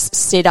chest press,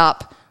 sit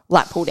up,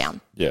 lat pull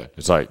down. Yeah.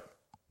 It's like,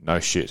 no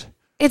shit.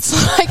 It's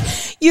like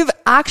you've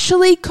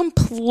actually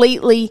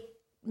completely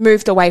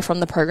moved away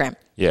from the program.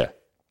 Yeah.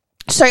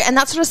 So, and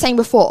that's what I was saying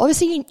before.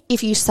 Obviously,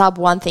 if you sub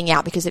one thing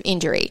out because of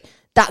injury,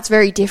 that's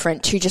very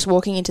different to just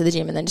walking into the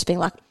gym and then just being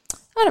like,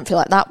 I don't feel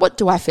like that. What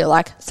do I feel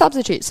like?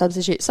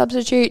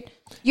 Substitute.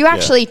 You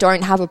actually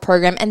don't have a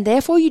program, and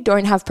therefore you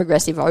don't have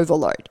progressive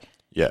overload.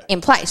 Yeah.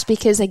 In place,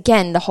 because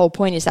again, the whole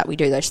point is that we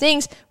do those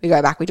things, we go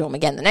back, we do them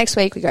again the next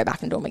week, we go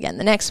back and do them again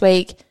the next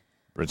week.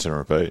 Rinse and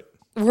repeat.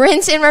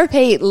 Rinse and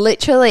repeat,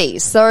 literally.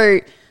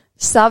 So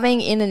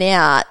subbing in and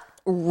out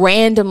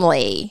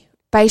randomly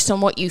based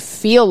on what you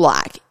feel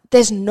like,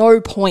 there's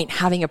no point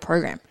having a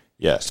program.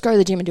 Yeah. Just go to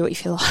the gym and do what you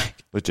feel like.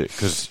 Legit,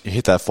 because you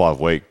hit that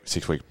 5-week,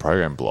 6-week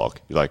program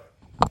block, you're like,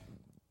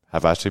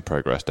 have I actually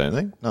progressed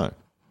anything? No.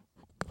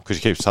 Because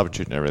you keep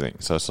substituting everything.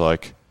 So it's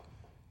like,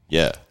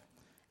 yeah.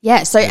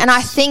 Yeah, so, and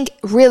I think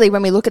really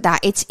when we look at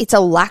that, it's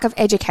a lack of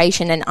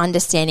education and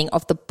understanding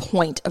of the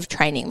point of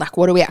training. Like,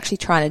 what are we actually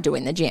trying to do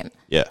in the gym?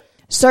 Yeah.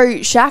 So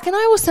Shaq and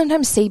I will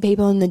sometimes see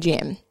people in the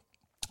gym,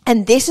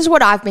 and this is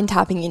what I've been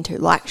tapping into.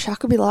 Like,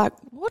 Shaq will be like,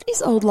 what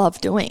is old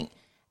love doing?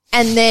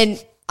 And then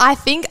I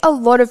think a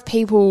lot of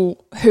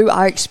people who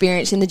are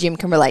experienced in the gym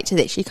can relate to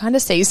this. You kind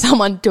of see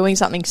someone doing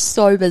something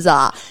so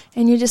bizarre,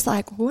 and you're just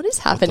like, what is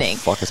happening? What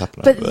the fuck is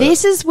happening? But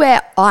this is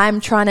where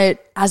I'm trying to,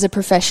 as a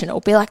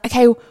professional, be like,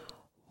 okay,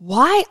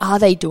 why are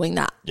they doing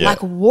that? Yeah. Like,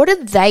 what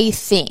do they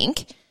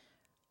think?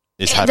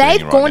 It's happening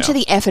They've right gone now. to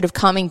the effort of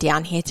coming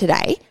down here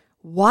today.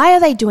 Why are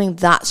they doing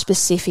that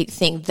specific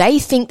thing? They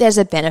think there's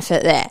a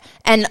benefit there.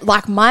 And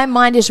like, my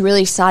mind is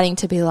really starting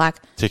to be like,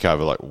 tick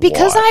over, like,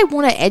 because why? I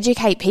want to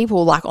educate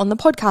people, like on the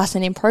podcast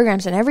and in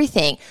programs and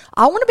everything,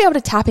 I want to be able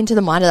to tap into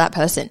the mind of that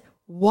person.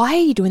 Why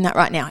are you doing that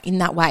right now in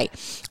that way?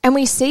 And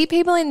we see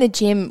people in the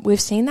gym.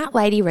 We've seen that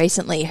lady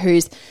recently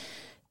who's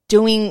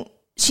doing,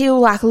 she'll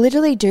like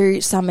literally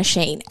do some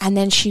machine and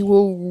then she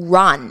will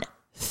run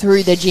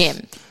through the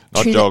gym.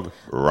 Not jog,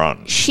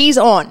 run. She's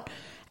on.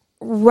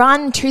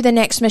 Run to the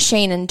next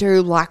machine and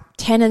do like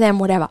 10 of them,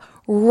 whatever.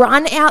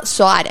 Run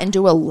outside and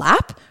do a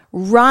lap.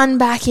 Run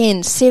back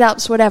in,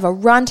 sit-ups, whatever.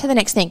 Run to the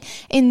next thing.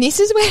 And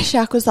this is where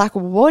Shaq was like,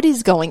 what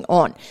is going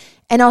on?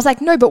 And I was like,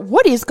 no, but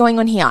what is going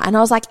on here? And I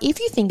was like, if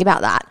you think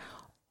about that,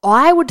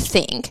 I would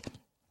think,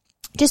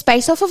 just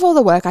based off of all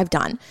the work I've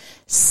done,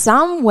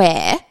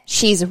 somewhere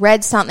she's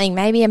read something,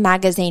 maybe a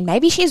magazine,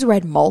 maybe she's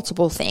read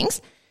multiple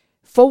things.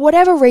 For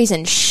whatever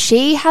reason,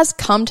 she has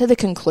come to the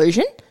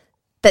conclusion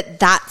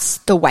that that's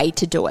the way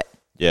to do it.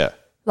 Yeah.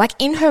 Like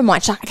in her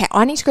mind, she's like, okay,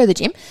 I need to go to the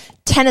gym,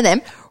 10 of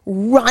them,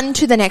 run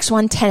to the next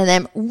one, 10 of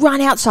them,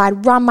 run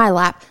outside, run my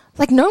lap.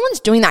 Like no one's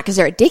doing that because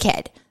they're a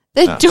dickhead.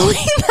 They're doing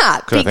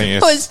that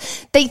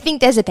because they think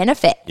there's a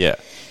benefit. Yeah.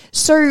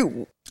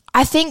 So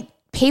I think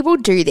people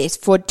do this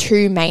for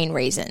two main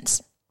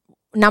reasons.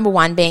 Number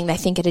one being they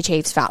think it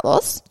achieves fat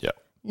loss. Yeah.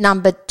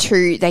 Number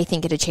two, they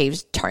think it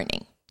achieves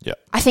toning. Yeah.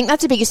 I think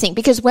that's the biggest thing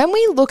because when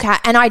we look at,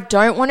 and I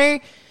don't want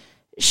to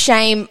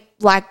shame,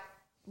 like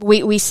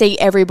we see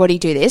everybody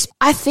do this.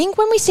 I think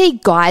when we see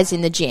guys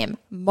in the gym,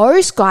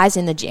 most guys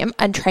in the gym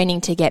are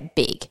training to get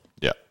big.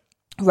 Yeah.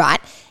 Right?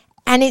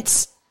 And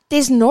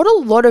there's not a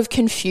lot of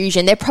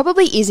confusion. There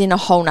probably is in a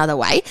whole nother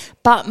way,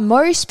 but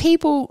most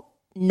people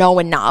know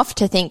enough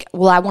to think,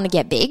 well, I want to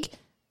get big,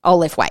 I'll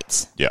lift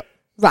weights. Yeah.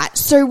 Right.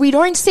 So we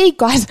don't see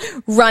guys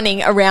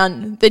running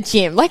around the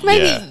gym. Like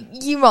maybe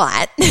you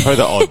might. Probably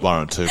the odd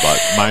one or two,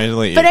 but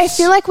mainly But I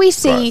feel like we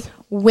see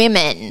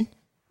women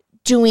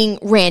doing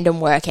random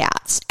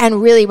workouts.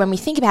 And really when we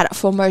think about it,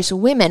 for most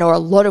women or a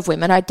lot of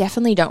women, I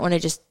definitely don't want to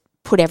just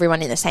put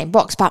everyone in the same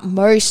box, but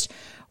most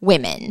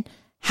women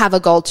have a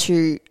goal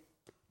to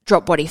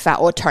drop body fat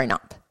or tone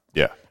up.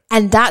 Yeah.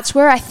 And that's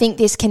where I think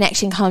this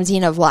connection comes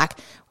in of like,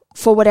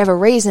 for whatever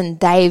reason,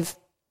 they've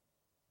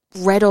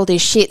read all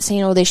this shit,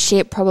 seen all this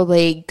shit,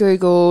 probably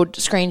Googled,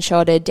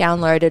 screenshotted,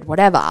 downloaded,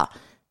 whatever,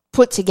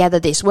 put together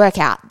this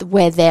workout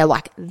where they're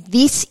like,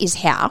 this is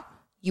how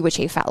you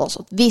achieve fat loss,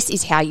 or this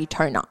is how you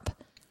tone up.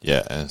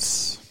 Yeah.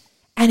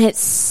 And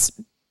it's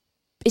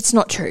it's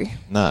not true.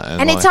 No.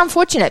 And it's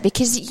unfortunate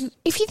because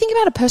if you think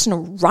about a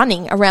person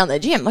running around the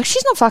gym, like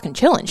she's not fucking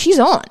chilling. She's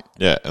on.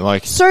 Yeah. And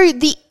like, So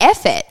the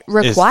effort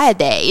required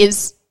there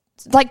is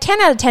like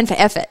 10 out of 10 for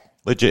effort.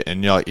 legit.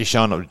 And you're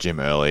showing up to the gym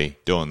early,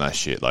 doing that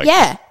shit. Like,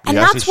 Yeah. And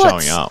you're that's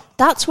actually showing up.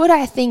 That's what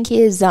I think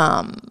is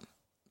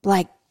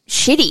like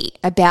shitty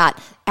about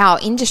our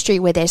industry,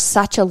 where there's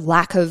such a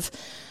lack of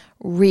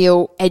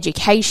real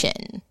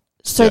education,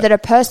 so that a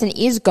person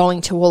is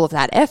going to all of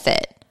that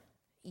effort,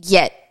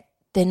 yet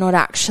they're not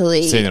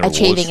actually Seeing the rewards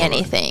achieving from it.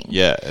 anything.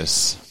 Yeah.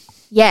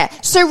 Yeah.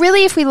 So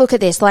really, if we look at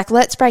this, like,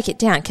 let's break it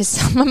down, because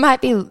someone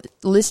might be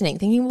listening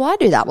thinking, why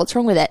do that? What's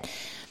wrong with it?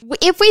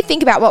 If we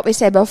think about what we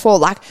said before,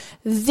 like,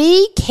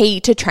 the key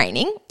to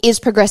training is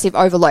progressive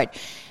overload.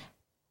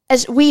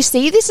 As we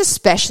see this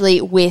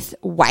especially with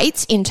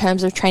weights in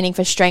terms of training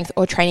for strength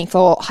or training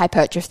for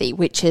hypertrophy,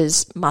 which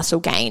is muscle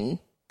gain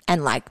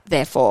and, like,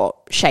 therefore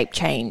shape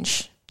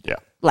change, Yeah.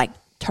 like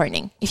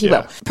toning, if you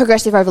Yeah. will.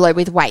 Progressive overload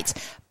with weights.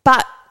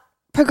 But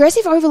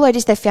progressive overload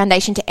is the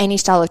foundation to any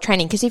style of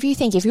training, because if you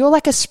think, if you're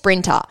like a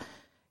sprinter,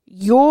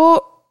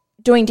 you're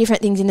doing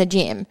different things in the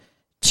gym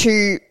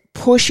to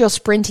push your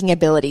sprinting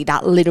ability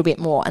that little bit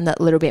more and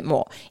that little bit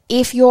more.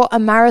 If you're a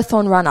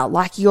marathon runner,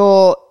 like,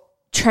 you're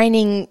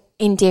training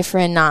in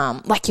different,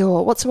 like,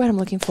 what's the word I'm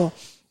looking for?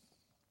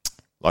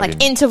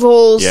 Like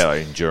intervals. Yeah,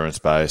 like endurance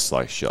based,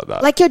 like shit like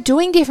that. Like, you're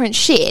doing different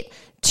shit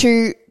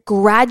to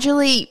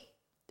gradually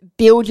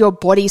build your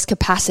body's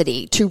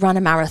capacity to run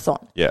a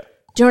marathon. Yeah.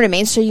 Do you know what I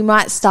mean? So you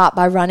might start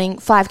by running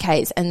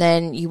 5Ks, and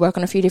then you work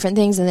on a few different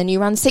things, and then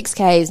you run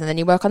 6Ks, and then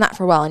you work on that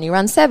for a while, and you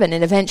run 7,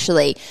 and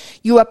eventually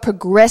you are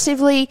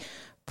progressively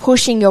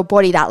pushing your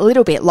body that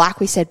little bit. Like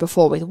we said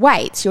before with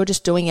weights, you're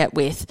just doing it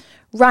with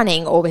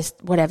running or with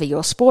whatever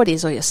your sport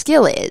is or your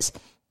skill is,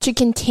 to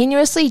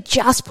continuously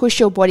just push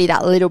your body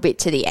that little bit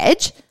to the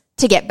edge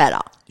to get better.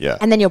 Yeah.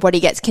 And then your body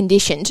gets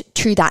conditioned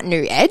to that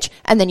new edge,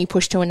 and then you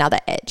push to another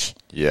edge.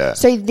 Yeah.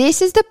 So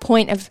this is the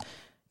point of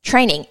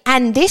training.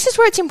 And this is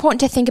where it's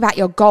important to think about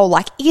your goal.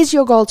 Like, is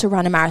your goal to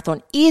run a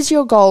marathon? Is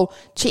your goal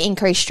to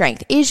increase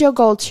strength? Is your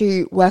goal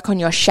to work on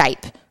your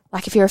shape?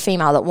 Like, if you're a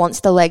female that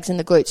wants the legs and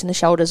the glutes and the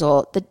shoulders,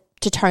 or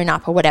to tone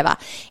up or whatever,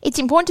 it's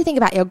important to think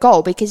about your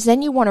goal, because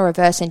then you want to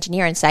reverse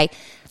engineer and say,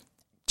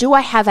 do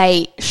I have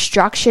a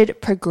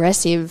structured,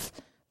 progressive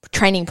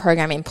training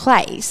program in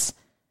place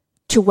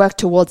to work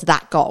towards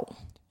that goal?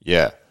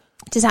 Yeah.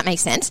 Does that make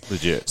sense?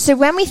 Legit. So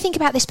when we think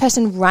about this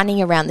person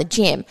running around the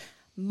gym,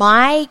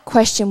 my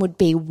question would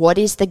be, what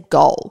is the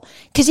goal?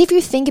 Because if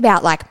you think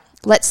about, like,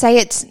 let's say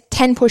it's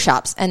 10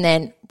 push-ups, and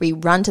then we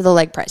run to the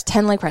leg press,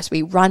 10 leg press,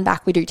 we run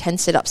back, we do 10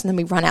 sit-ups, and then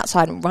we run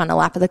outside and run a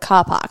lap of the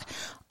car park.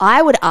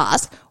 I would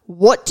ask,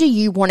 what do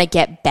you want to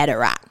get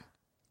better at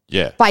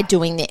Yeah. by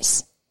doing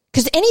this?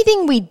 Because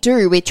anything we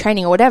do with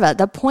training or whatever,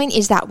 the point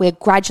is that we're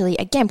gradually,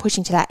 again,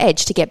 pushing to that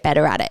edge to get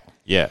better at it.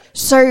 Yeah.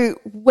 So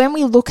when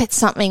we look at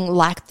something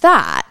like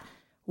that,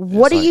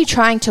 what are you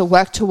trying to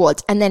work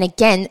towards? And then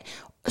again,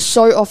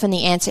 so often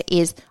the answer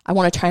is, I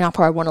want to tone up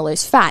or I want to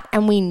lose fat.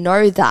 And we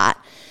know that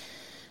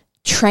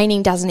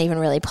training doesn't even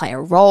really play a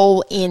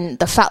role in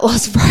the fat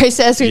loss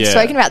process. We've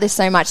spoken about this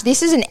so much.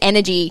 This is an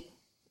energy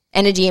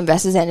in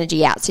versus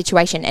energy out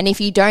situation. And if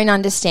you don't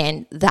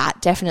understand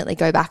that, definitely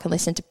go back and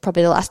listen to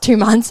probably the last 2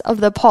 months of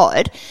the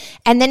pod.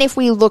 And then if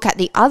we look at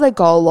the other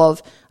goal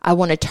of, I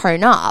want to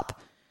tone up,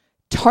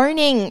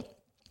 toning,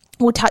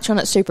 we'll touch on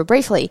it super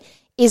briefly,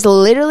 is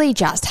literally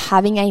just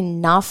having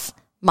enough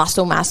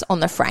muscle mass on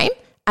the frame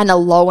and a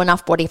low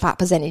enough body fat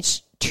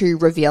percentage to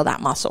reveal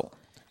that muscle.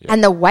 Yeah.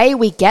 And the way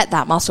we get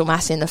that muscle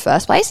mass in the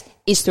first place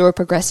is through a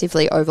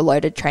progressively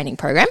overloaded training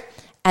program.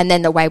 And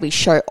then the way we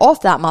show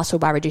off that muscle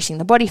by reducing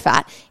the body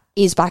fat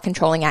is by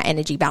controlling our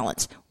energy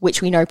balance,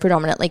 which we know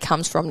predominantly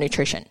comes from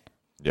nutrition.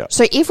 Yeah.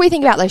 So if we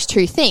think about those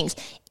two things,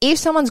 if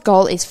someone's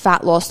goal is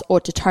fat loss or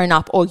to tone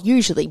up, or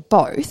usually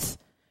both,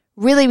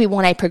 really we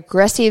want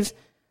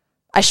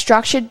a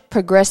structured,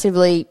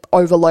 progressively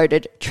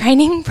overloaded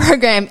training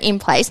program in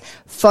place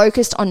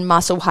focused on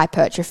muscle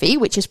hypertrophy,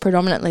 which is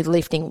predominantly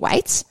lifting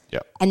weights.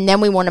 Yep. And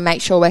then we want to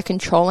make sure we're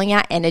controlling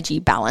our energy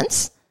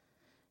balance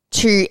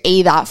to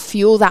either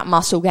fuel that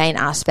muscle gain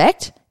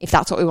aspect, if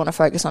that's what we want to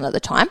focus on at the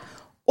time,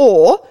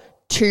 or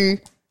to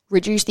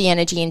reduce the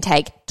energy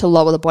intake to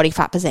lower the body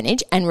fat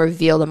percentage and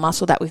reveal the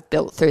muscle that we've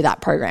built through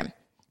that program.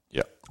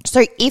 Yep.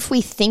 So if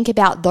we think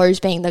about those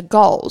being the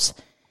goals,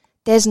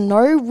 there's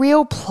no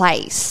real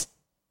place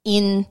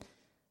in,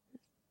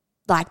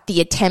 like, the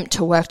attempt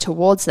to work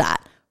towards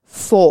that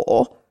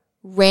for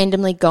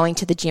randomly going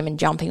to the gym and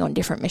jumping on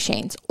different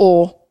machines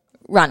or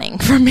running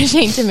from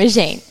machine to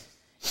machine.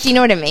 Do you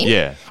know what I mean?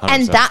 Yeah. 100%.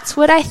 And that's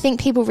what I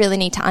think people really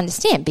need to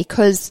understand,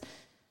 because,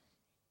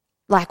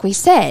 like we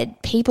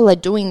said, people are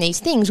doing these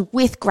things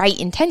with great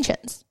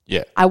intentions.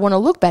 Yeah. I want to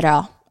look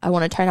better. I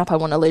want to tone up. I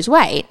want to lose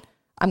weight.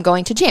 I'm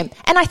going to gym.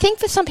 And I think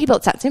for some people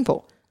it's that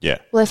simple. Yeah.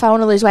 Well, if I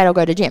want to lose weight, I'll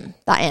go to gym.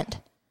 That end.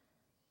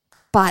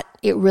 But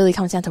it really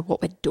comes down to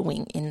what we're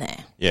doing in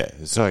there. Yeah.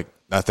 It's like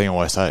that thing I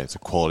always say, it's a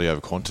quality over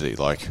quantity.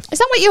 Like, Is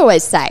that what you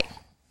always say?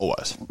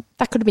 always.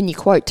 That could have been your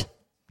quote.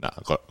 No,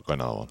 I've got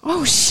another one.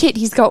 Oh, shit,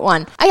 he's got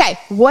one. Okay,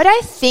 what I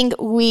think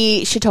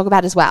we should talk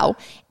about as well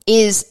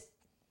is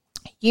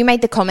you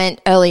made the comment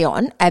early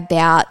on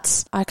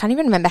about, I can't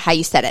even remember how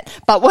you said it,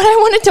 but what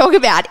I want to talk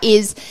about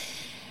is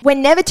we're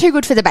never too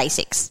good for the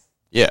basics.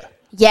 Yeah.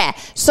 Yeah.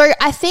 So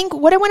I think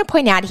what I want to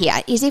point out here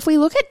is if we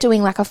look at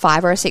doing like a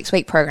 5 or a 6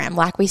 week program,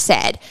 like we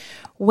said,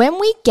 when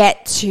we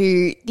get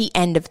to the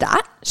end of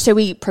that, so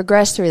we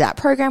progress through that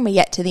program, we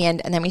get to the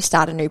end and then we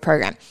start a new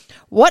program.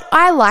 What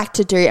I like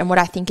to do and what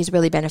I think is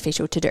really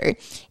beneficial to do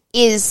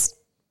is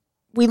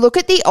we look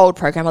at the old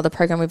program or the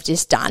program we've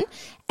just done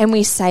and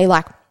we say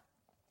like,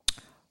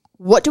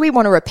 what do we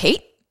want to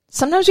repeat?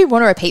 Sometimes we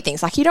want to repeat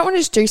things. Like you don't want to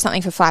just do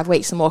something for 5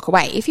 weeks and walk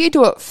away. If you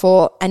do it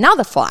for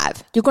another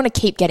 5, you're going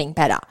to keep getting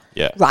better.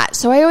 Yeah. Right.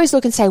 So I always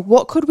look and say,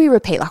 what could we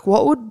repeat? Like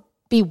what would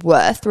be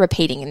worth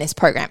repeating in this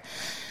program?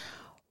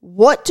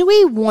 What do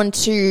we want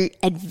to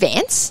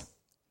advance?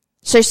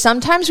 So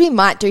sometimes we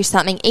might do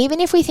something, even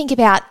if we think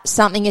about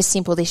something as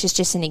simple, this is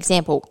just an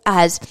example,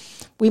 as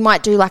we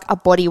might do like a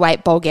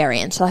bodyweight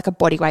Bulgarian, so like a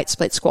bodyweight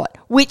split squat,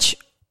 which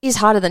is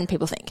harder than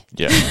people think.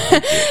 Yeah.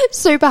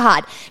 Super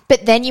hard.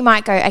 But then you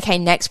might go, okay,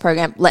 next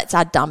program, let's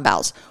add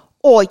dumbbells.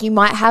 Or you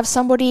might have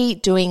somebody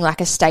doing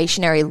like a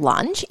stationary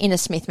lunge in a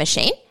Smith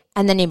machine,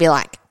 and then you'd be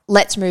like,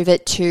 let's move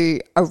it to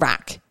a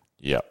rack.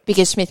 Yeah.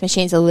 Because Smith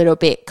machine's a little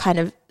bit kind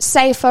of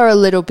safer, a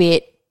little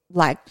bit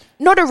like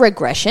not a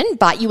regression,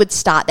 but you would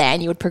start there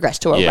and you would progress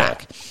to a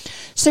rack.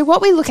 So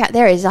what we look at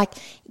there is like,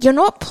 you're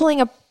not pulling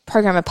a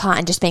program apart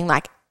and just being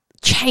like,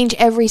 change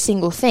every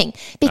single thing.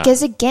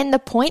 Because again, the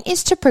point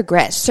is to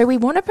progress. So we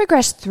want to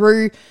progress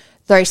through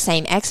those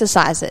same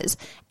exercises.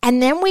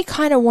 And then we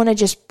kind of want to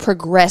just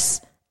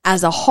progress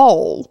as a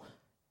whole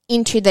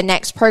into the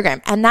next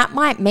program. And that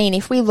might mean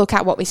if we look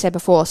at what we said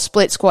before,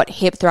 split squat,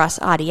 hip thrust,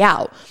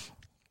 RDL,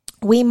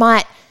 we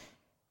might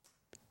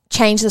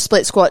change the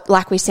split squat,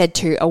 like we said,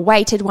 to a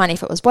weighted one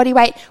if it was body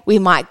weight. We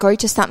might go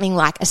to something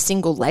like a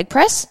single leg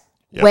press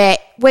where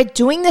we're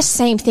doing the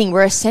same thing.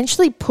 We're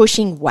essentially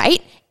pushing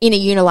weight in a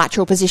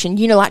unilateral position,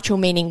 unilateral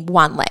meaning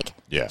one leg.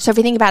 Yeah. So if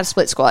you think about a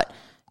split squat,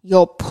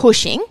 you're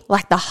pushing,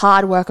 like the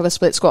hard work of a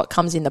split squat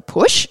comes in the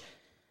push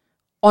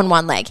on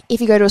one leg.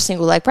 If you go to a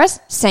single leg press,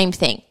 same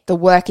thing. The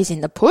work is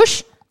in the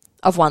push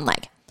of one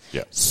leg.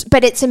 Yeah.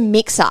 But it's a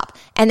mix up.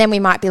 And then we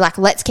might be like,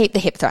 let's keep the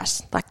hip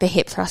thrust. Like the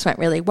hip thrust went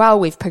really well.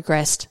 We've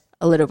progressed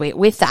a little bit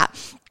with that.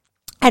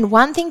 And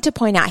one thing to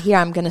point out here,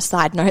 I'm going to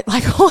side note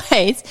like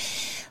always.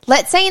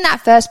 Let's say in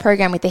that first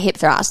program with the hip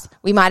thrust,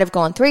 we might have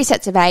gone 3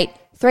 sets of 8,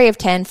 3 of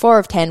 10, 4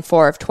 of 10,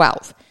 4 of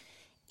 12.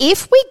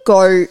 If we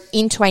go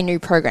into a new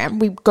program,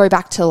 we go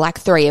back to like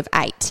 3 of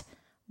 8.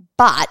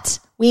 But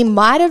we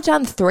might have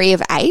done 3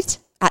 of 8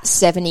 at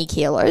 70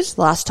 kilos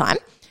last time.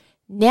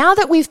 Now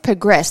that we've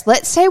progressed,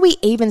 let's say we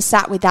even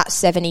sat with that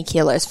 70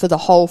 kilos for the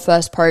whole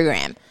first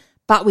program,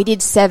 but we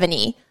did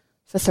 70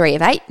 for 3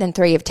 of 8, then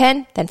 3 of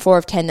 10, then 4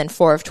 of 10, then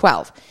 4 of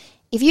 12.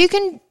 If you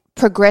can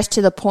progress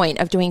to the point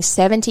of doing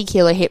 70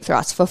 kilo hip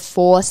thrusts for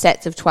 4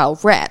 sets of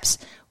 12 reps,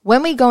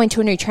 when we go into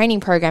a new training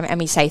program and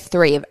we say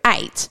 3 of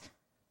 8,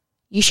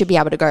 you should be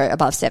able to go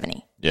above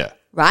 70. Yeah.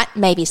 Right?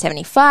 Maybe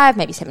 75,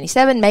 maybe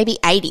 77, maybe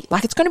 80.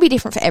 Like it's going to be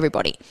different for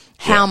everybody,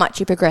 how much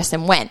you progress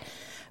and when.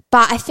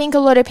 But I think a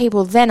lot of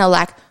people then are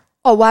like,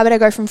 oh, why would I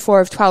go from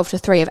 4 of 12 to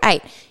 3 of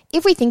 8?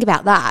 If we think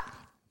about that,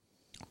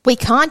 we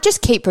can't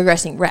just keep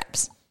progressing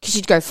reps because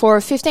you'd go 4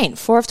 of 15,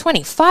 4 of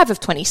 20, 5 of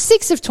 20,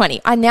 6 of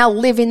 20. I now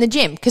live in the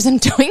gym because I'm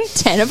doing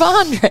 10 of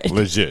 100.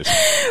 Legit.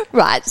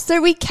 Right.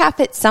 So we cap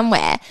it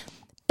somewhere,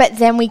 but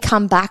then we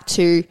come back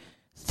to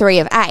 3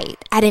 of 8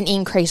 at an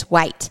increased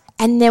weight.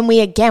 And then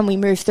we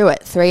move through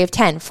it. 3 of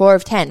 10, 4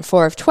 of 10,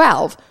 4 of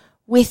 12.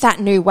 With that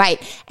new weight.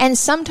 And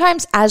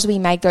sometimes as we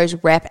make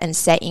those rep and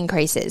set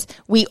increases,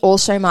 we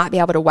also might be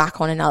able to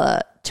whack on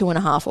another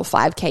 2.5 or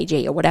 5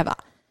 kg or whatever.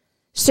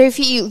 So if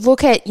you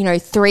look at,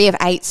 3 of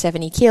 8,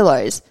 70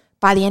 kilos,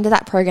 by the end of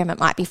that program, it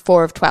might be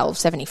 4 of 12,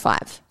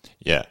 75.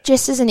 Yeah.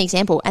 Just as an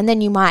example. And then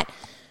you might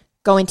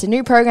go into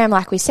new program,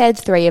 like we said,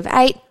 3 of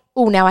 8.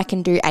 Oh, now I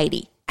can do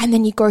 80. And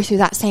then you go through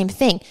that same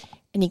thing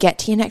and you get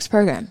to your next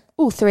program.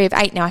 Oh, 3 of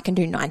 8, now I can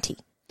do 90.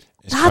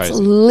 That's crazy.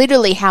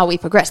 Literally how we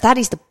progress. That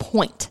is the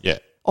point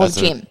of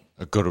gym.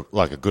 A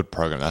good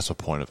program. That's the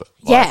point of it.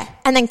 Yeah.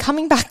 And then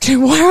coming back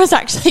to where I was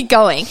actually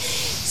going.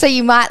 So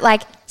you might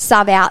like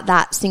sub out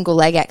that single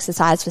leg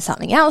exercise for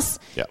something else.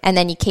 Yep. And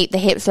then you keep the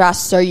hip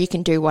thrust so you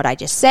can do what I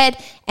just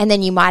said. And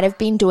then you might have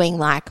been doing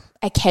like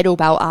a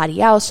kettlebell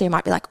RDL. So you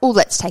might be like, oh,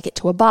 let's take it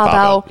to a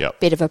barbell.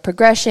 Yep. Bit of a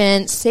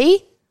progression.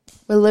 See?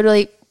 We're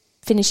literally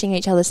finishing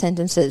each other's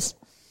sentences.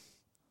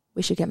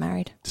 We should get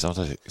married. Did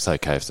someone say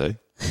KFC?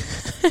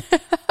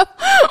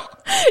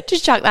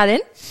 Just chuck that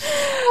in.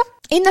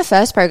 In the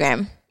first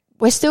program,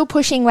 we're still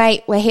pushing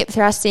weight, we're hip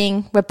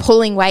thrusting, we're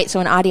pulling weight,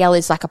 so an RDL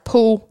is like a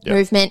pull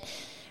movement.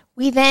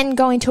 We then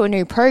go into a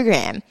new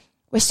program.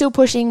 We're still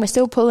pushing, we're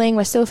still pulling,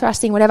 we're still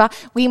thrusting, whatever.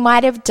 We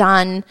might have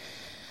done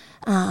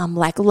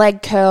like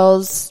leg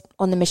curls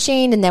on the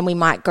machine, and then we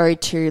might go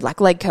to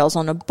like leg curls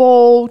on a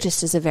ball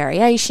just as a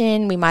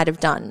variation. We might have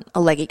done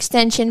a leg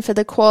extension for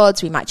the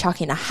quads. We might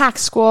chuck in a hack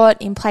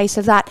squat in place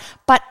of that.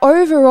 But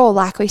overall,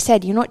 like we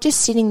said, you're not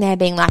just sitting there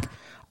being like,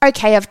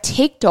 okay, I've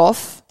ticked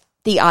off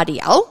the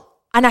RDL.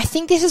 And I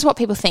think this is what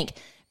people think.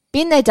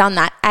 Been there, done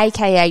that,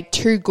 aka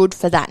too good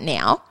for that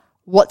now.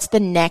 What's the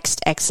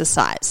next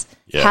exercise?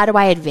 Yeah. How do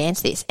I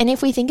advance this? And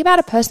if we think about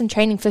a person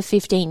training for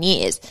 15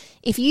 years,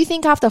 if you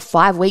think after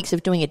 5 weeks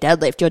of doing a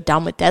deadlift, you're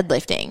done with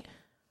deadlifting,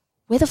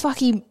 where the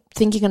fuck you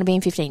think you're going to be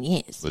in 15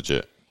 years?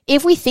 Legit.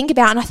 If we think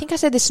about, and I think I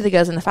said this to the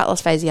girls in the fat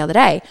loss phase the other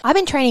day, I've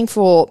been training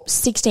for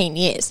 16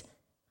 years.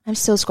 I'm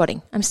still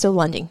squatting. I'm still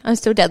lunging. I'm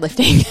still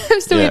deadlifting. I'm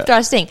still hip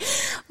thrusting.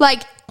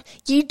 Like,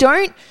 you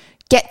don't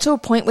get to a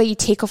point where you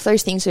tick off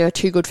those things that are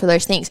too good for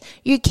those things.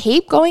 You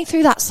keep going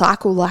through that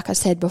cycle, like I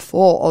said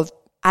before, of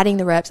adding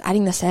the reps,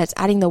 adding the sets,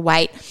 adding the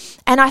weight.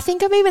 And I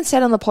think I've even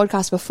said on the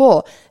podcast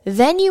before,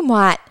 then you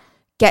might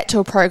get to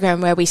a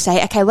program where we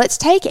say, okay, let's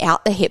take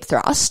out the hip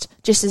thrust,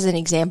 just as an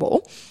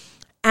example,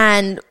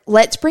 and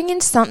let's bring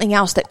in something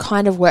else that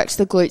kind of works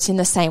the glutes in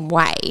the same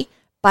way,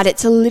 but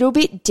it's a little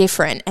bit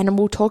different. And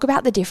we'll talk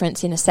about the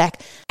difference in a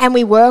sec. And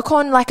we work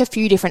on like a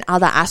few different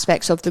other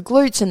aspects of the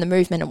glutes and the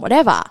movement and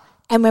whatever.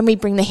 And when we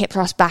bring the hip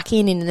thrust back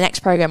in the next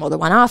program or the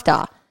one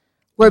after,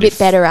 we're a bit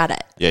better at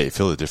it. Yeah, you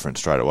feel the difference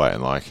straight away.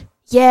 And like,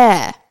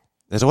 yeah.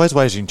 There's always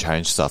ways you can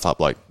change stuff up,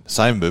 like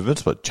same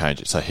movements, but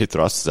change it. So hip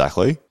thrust,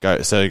 exactly. Go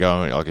instead of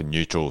going like a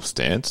neutral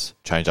stance,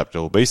 change up to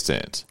a B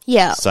stance.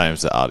 Yeah. Same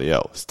as the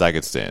RDL,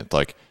 staggered stance.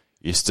 Like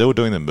you're still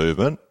doing the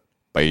movement,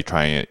 but you're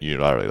training it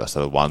unilaterally. Like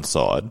so, one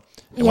side,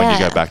 and when you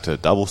go back to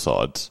double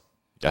sides,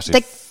 you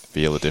actually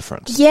feel the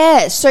difference.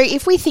 Yeah. So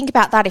if we think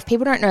about that, if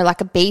people don't know,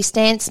 like a B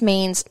stance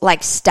means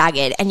like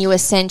staggered, and you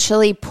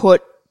essentially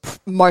put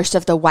most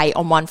of the weight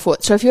on one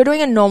foot. So if you're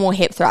doing a normal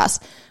hip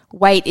thrust,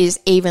 weight is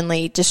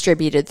evenly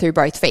distributed through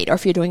both feet. Or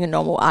if you're doing a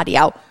normal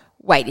RDL,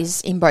 weight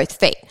is in both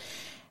feet.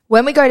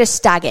 When we go to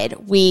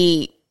staggered,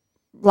 we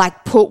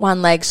like put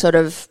one leg sort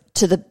of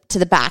to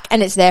the back,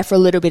 and it's there for a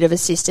little bit of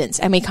assistance.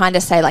 And we kind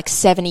of say like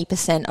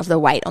 70% of the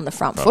weight on the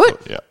front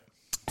foot,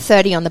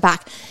 30 on the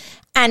back.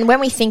 And when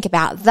we think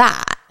about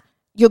that,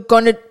 you're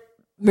going to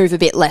move a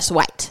bit less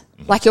weight.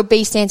 Like your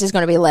B stance is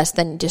going to be less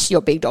than just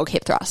your big dog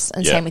hip thrust,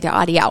 and same with your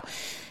RDL.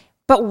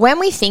 But when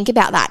we think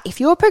about that, if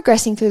you're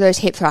progressing through those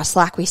hip thrusts,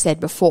 like we said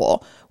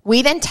before,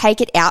 we then take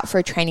it out for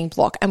a training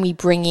block and we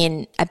bring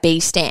in a B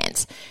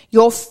stance.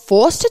 You're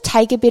forced to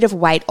take a bit of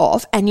weight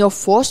off, and you're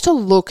forced to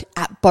look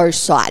at both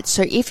sides.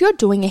 So if you're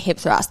doing a hip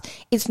thrust,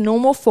 it's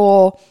normal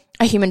for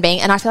a human being,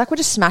 and I feel like we're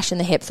just smashing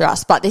the hip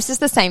thrust, but this is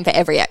the same for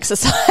every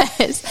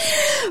exercise.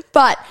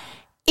 But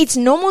it's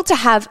normal to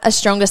have a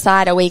stronger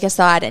side, a weaker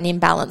side, an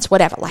imbalance,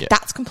 whatever. Like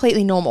that's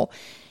completely normal.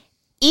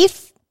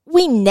 If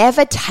we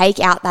never take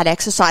out that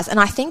exercise, and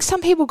I think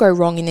some people go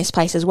wrong in this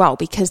place as well,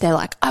 because they're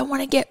like, I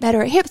want to get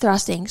better at hip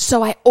thrusting,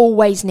 so I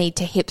always need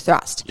to hip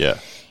thrust. Yeah.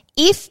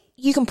 If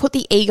you can put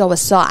the ego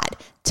aside,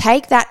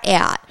 take that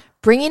out,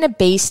 bring in a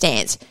B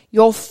stance,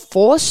 you're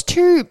forced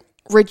to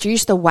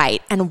reduce the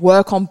weight and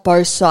work on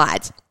both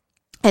sides,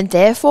 and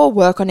therefore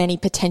work on any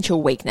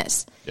potential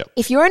weakness. Yep.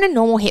 If you're in a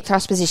normal hip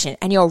thrust position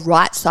and your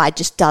right side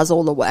just does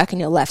all the work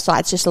and your left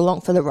side's just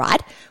along for the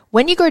ride,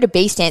 when you go to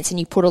B stance and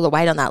you put all the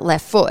weight on that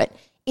left foot,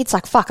 it's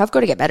like, fuck, I've got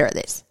to get better at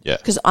this. Yeah.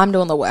 Because I'm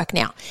doing the work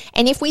now.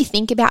 And if we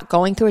think about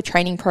going through a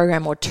training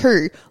program or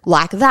two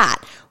like that,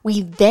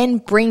 we then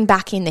bring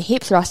back in the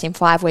hip thrust in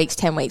 5 weeks,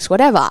 10 weeks,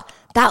 whatever.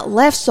 That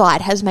left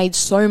side has made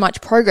so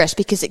much progress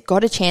because it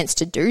got a chance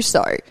to do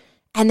so.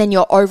 And then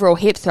your overall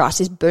hip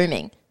thrust is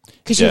booming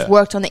because you've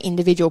worked on the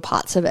individual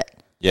parts of it.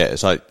 Yeah,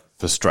 it's like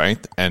for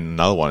strength, and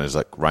another one is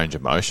like range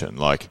of motion.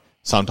 Like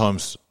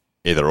sometimes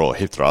either or,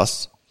 hip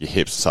thrusts, your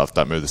hips and stuff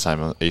don't move the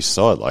same on each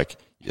side. Like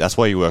that's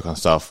why you work on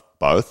stuff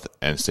both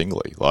and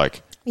singly.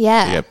 Like you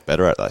get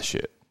better at that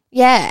shit.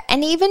 Yeah,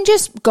 and even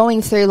just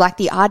going through like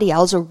the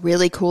RDL is a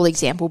really cool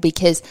example,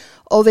 because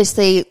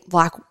obviously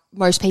like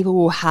most people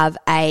will have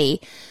a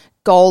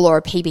goal or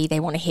a PB they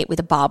want to hit with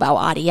a barbell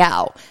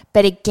RDL.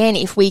 But again,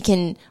 if we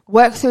can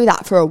work through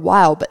that for a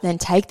while, but then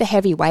take the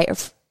heavy weight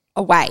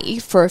away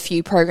for a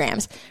few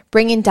programs,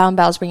 bring in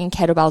dumbbells, bring in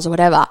kettlebells or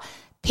whatever,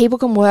 people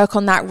can work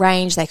on that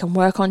range, they can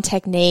work on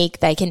technique,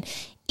 they can,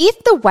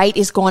 if the weight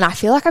is gone, I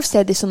feel like I've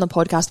said this on the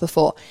podcast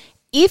before,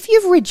 if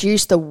you've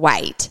reduced the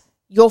weight,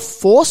 you're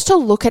forced to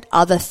look at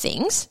other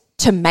things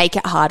to make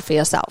it hard for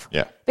yourself.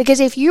 Yeah. Because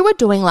if you were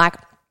doing like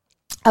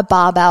a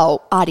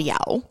barbell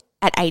RDL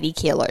at 80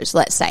 kilos,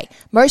 let's say,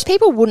 most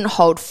people wouldn't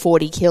hold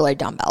 40 kilo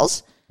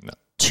dumbbells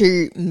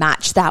to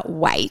match that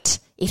weight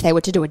if they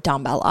were to do a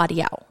dumbbell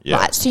RDL,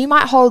 right? So you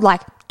might hold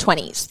like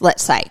 20s,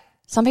 let's say.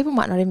 Some people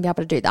might not even be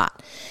able to do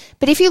that.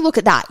 But if you look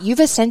at that, you've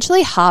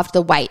essentially halved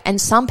the weight.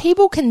 And some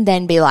people can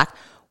then be like,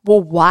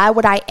 well, why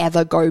would I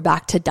ever go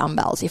back to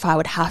dumbbells if I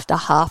would have to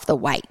half the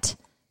weight,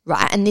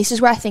 right? And this is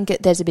where I think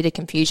there's a bit of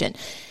confusion.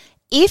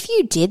 If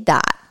you did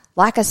that,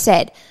 like I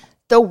said,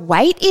 the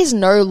weight is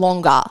no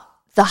longer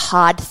the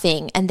hard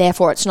thing, and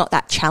therefore it's not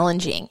that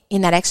challenging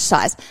in that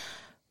exercise.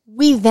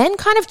 We then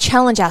kind of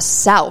challenge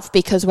ourselves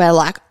because we're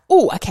like,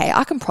 oh, okay,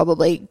 I can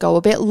probably go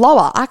a bit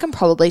lower. I can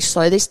probably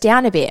slow this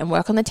down a bit and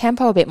work on the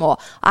tempo a bit more.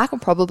 I can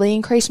probably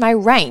increase my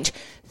range.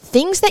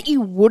 Things that you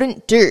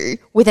wouldn't do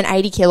with an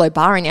 80 kilo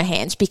bar in your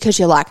hands because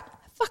you're like,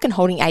 fucking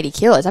holding 80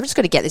 kilos. I've just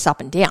got to get this up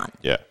and down.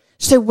 Yeah.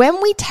 So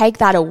when we take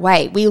that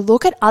away, we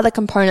look at other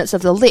components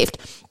of the lift.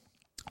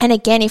 And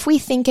again, if we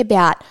think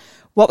about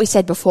what we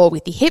said before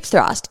with the hip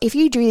thrust, if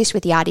you do this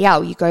with the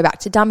RDL, you go back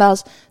to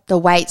dumbbells, the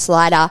weight's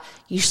lighter,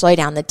 you slow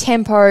down the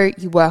tempo,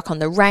 you work on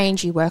the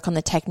range, you work on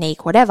the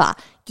technique, whatever.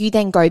 You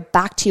then go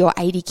back to your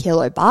 80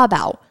 kilo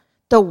barbell.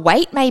 The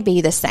weight may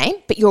be the same,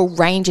 but your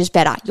range is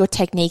better. Your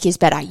technique is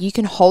better. You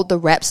can hold the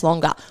reps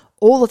longer.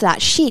 All of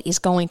that shit is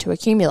going to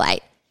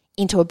accumulate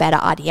into a better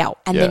RDL.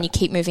 And then you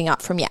keep moving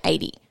up from your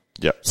 80.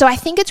 Yep. So I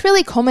think it's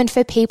really common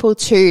for people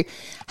to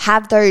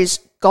have those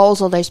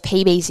goals or those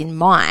PBs in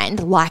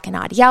mind, like an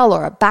RDL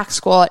or a back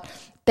squat,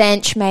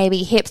 bench,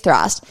 maybe hip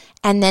thrust,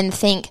 and then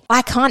think,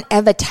 I can't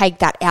ever take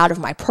that out of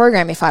my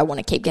program if I want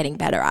to keep getting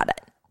better at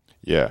it.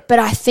 Yeah. But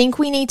I think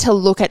we need to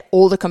look at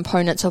all the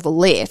components of a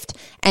lift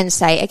and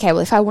say, okay, well,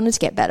 if I wanted to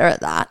get better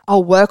at that,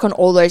 I'll work on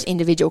all those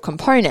individual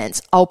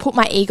components. I'll put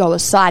my ego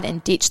aside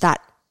and ditch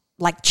that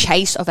like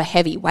chase of a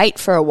heavy weight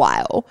for a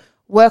while,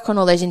 work on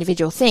all those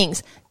individual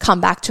things, come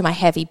back to my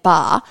heavy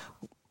bar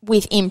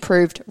with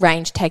improved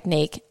range,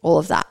 technique, all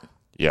of that.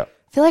 Yeah.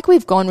 I feel like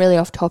we've gone really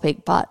off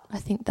topic, but I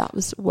think that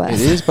was worth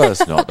It is, but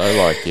it's not though.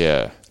 Like,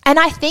 yeah. And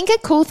I think a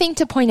cool thing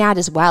to point out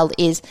as well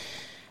is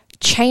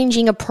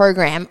changing a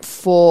program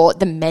for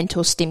the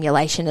mental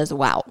stimulation as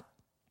well.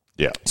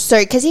 Yeah. So,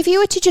 because if you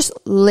were to just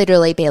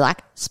literally be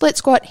like split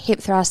squat, hip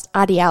thrust,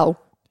 RDL,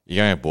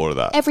 You're going to get bored of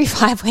that. every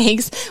 5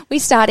 weeks, we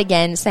start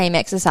again, same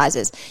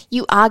exercises.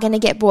 You are going to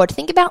get bored.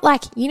 Think about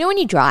like, you know when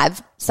you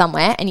drive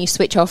somewhere and you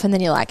switch off and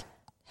then you're like,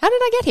 how did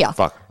I get here?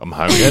 Fuck, I'm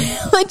home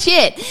again.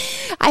 Legit.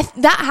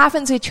 That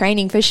happens with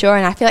training for sure,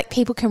 and I feel like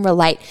people can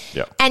relate.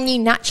 Yeah. And you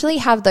naturally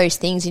have those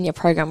things in your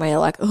program where you're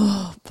like,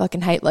 oh, fucking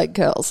hate leg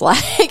curls,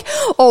 like,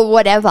 or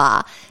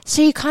whatever.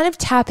 So you kind of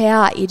tap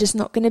out. You're just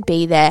not going to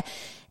be there.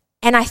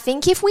 And I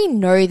think if we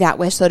know that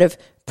we're sort of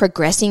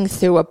progressing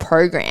through a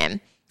program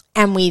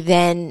and we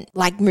then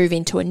like move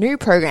into a new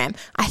program,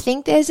 I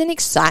think there's an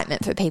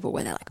excitement for people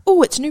where they're like,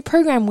 oh, it's new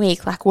program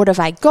week. Like, what have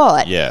I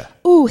got? Yeah.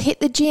 Oh, hit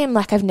the gym.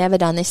 Like, I've never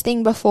done this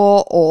thing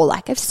before, or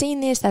like, I've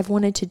seen this, I've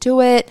wanted to do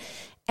it.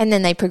 And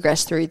then they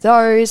progress through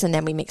those and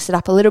then we mix it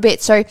up a little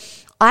bit. So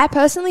I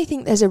personally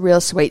think there's a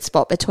real sweet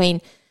spot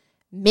between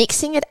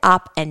mixing it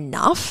up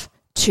enough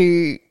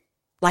to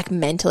like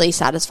mentally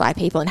satisfy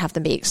people and have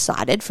them be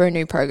excited for a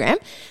new program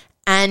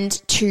and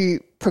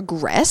to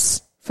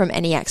progress from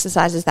any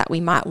exercises that we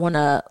might want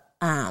to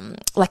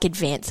like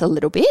advance a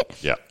little bit.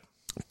 Yeah.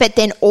 But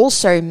then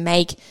also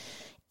make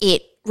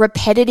it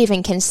repetitive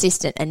and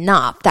consistent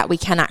enough that we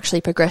can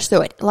actually progress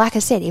through it. Like I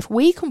said, if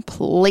we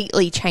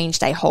completely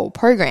changed a whole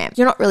program,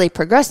 you're not really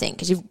progressing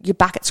because you're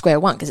back at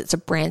square one because it's a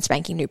brand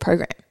spanking new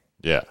program.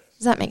 Yeah.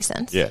 Does that make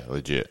sense? Yeah,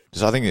 legit.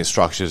 Because I think the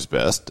structure is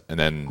best and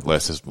then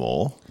less is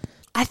more.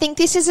 I think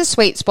this is a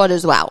sweet spot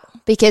as well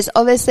because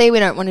obviously we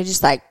don't want to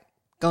just like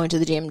go into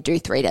the gym, do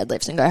 3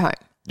 deadlifts and go home.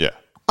 Yeah.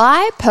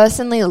 I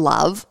personally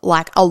love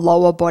like a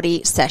lower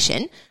body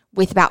session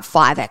with about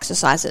 5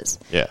 exercises.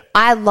 Yeah.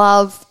 I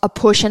love a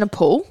push and a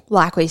pull,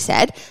 like we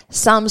said,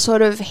 some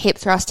sort of hip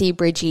thrusty,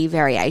 bridgy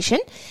variation,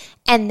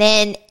 and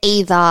then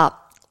either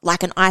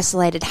like an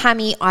isolated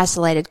hammy,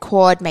 isolated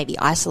quad, maybe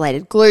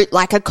isolated glute,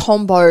 like a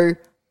combo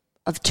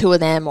of 2 of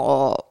them,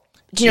 or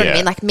do you know what I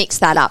mean? Like mix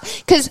that up.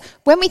 Because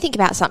when we think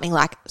about something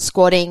like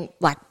squatting,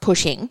 like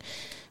pushing,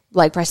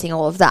 leg pressing,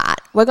 all of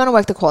that, we're going to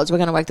work the quads, we're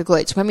going to work the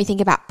glutes. When we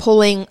think about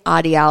pulling,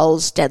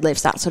 RDLs,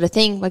 deadlifts, that sort of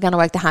thing, we're going to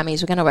work the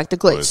hammies, we're going to work the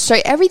glutes. So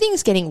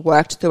everything's getting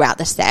worked throughout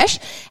the sesh.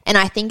 And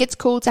I think it's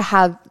cool to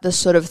have the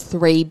sort of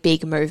 3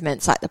 big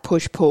movements like the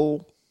push,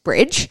 pull,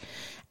 bridge,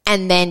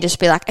 and then just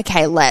be like,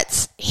 okay,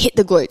 let's hit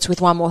the glutes with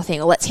one more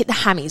thing, or let's hit the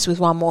hammies with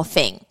one more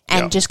thing,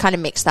 and just kind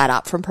of mix that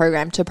up from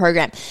program to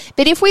program.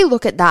 But if we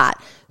look at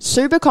that,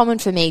 super common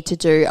for me to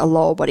do a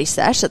lower body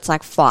sesh that's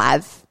like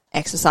 5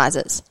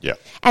 exercises. Yeah.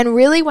 And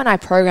really when I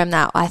program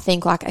that, I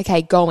think like,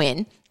 okay, go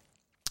in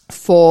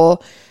for,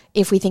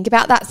 if we think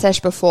about that sesh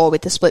before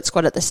with the split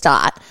squat at the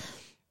start,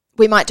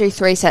 we might do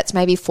 3 sets,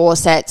 maybe 4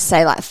 sets,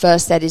 say like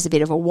first set is a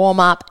bit of a warm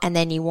up and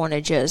then you want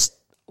to just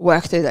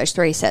work through those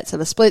 3 sets of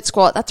a split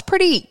squat. That's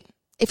pretty,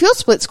 if you're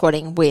split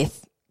squatting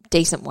with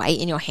decent weight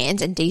in your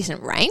hands and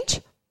decent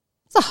range,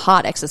 it's a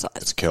hard exercise.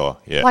 It's a killer.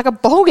 Yeah. Like a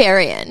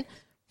Bulgarian.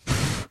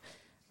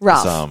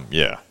 Rough.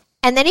 Yeah.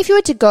 And then if you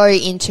were to go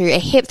into a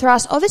hip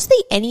thrust, obviously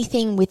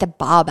anything with a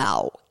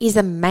barbell is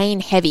a main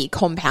heavy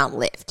compound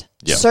lift.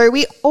 Yeah. So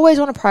we always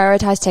want to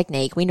prioritize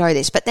technique. We know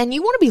this, but then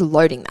you want to be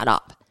loading that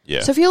up.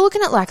 Yeah. So if you're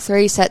looking at like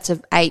 3 sets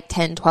of 8,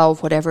 10,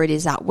 12, whatever it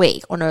is that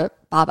week on a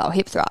barbell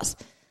hip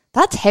thrust,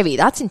 that's heavy.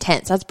 That's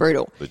intense. That's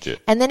brutal.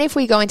 Legit. And then if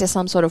we go into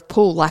some sort of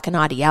pull like an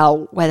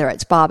RDL, whether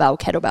it's barbell,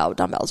 kettlebell,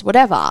 dumbbells,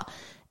 whatever,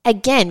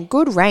 again,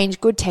 good range,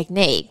 good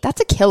technique.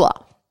 That's a killer.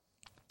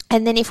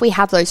 And then if we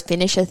have those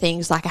finisher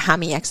things like a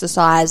hammy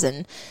exercise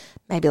and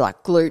maybe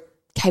like glute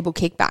cable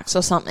kickbacks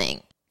or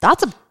something,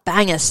 that's a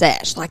banger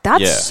set. Like,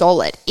 that's Yeah.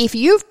 solid. If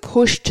you've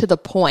pushed to the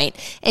point,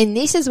 and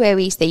this is where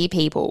we see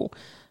people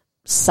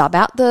sub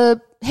out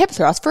the hip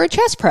thrust for a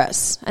chest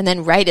press and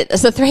then rate it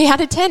as a 3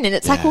 out of 10. And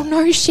it's like, well,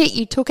 no shit,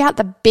 you took out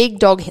the big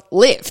dog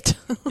lift.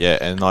 Yeah,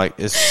 and like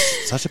it's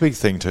such a big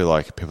thing too.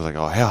 Like people are like,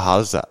 oh, how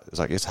hard is that? It's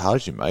like, it's hard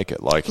as you make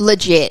it. Like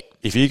Legit.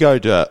 if you go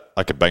to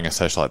like a banger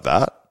session like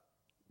that,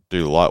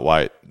 do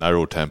lightweight, no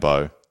real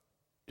tempo,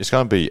 it's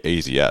going to be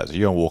easy as.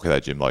 You're going to walk in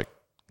that gym like,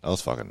 that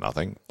was fucking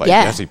nothing. But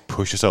Yeah. you actually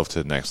push yourself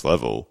to the next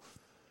level,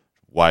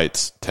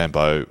 weights,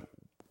 tempo,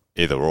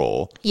 either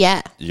or,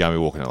 Yeah. you're going to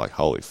be walking in like,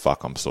 holy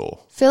fuck, I'm sore.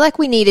 Feel like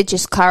we need to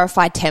just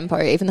clarify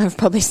tempo, even though I've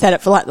probably said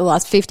it for like the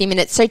last 50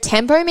 minutes. So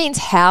tempo means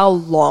how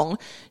long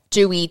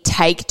do we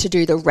take to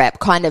do the rep,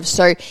 kind of.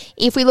 So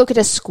if we look at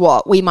a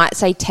squat, we might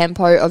say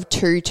tempo of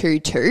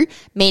 2-2-2,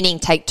 meaning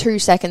take 2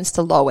 seconds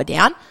to lower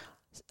down,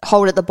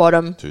 hold at the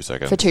bottom 2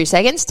 seconds. for 2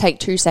 seconds, take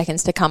 2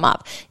 seconds to come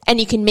up. And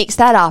you can mix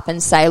that up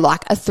and say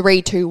like a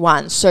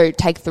 3-2-1. So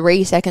take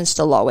 3 seconds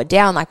to lower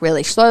down, like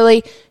really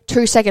slowly,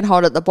 2 second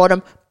hold at the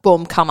bottom,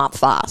 boom, come up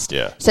fast.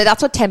 Yeah. So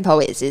that's what tempo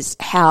is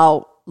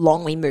how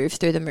long we move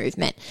through the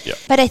movement. Yeah.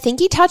 But I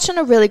think you touched on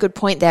a really good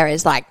point there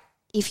is like,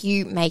 if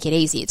you make it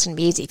easy, it's going to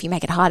be easy. If you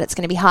make it hard, it's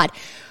going to be hard.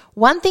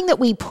 One thing that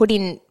we put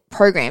in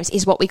programs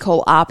is what we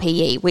call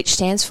RPE, which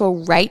stands for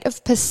rate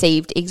of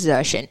perceived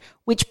exertion,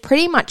 which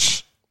pretty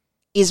much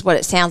is what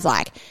it sounds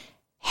like.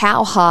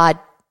 How hard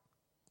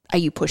are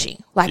you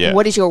pushing? Like, Yeah.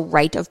 what is your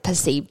rate of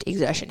perceived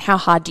exertion? How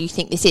hard do you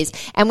think this is?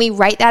 And we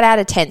rate that out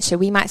of 10. So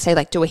we might say,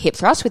 like, do a hip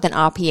thrust with an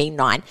RPE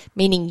 9,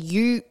 meaning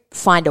you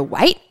find a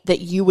weight that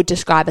you would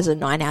describe as a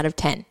 9 out of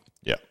 10.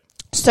 Yeah.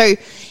 So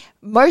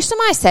most of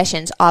my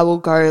sessions, I will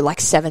go like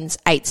 7s,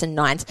 8s, and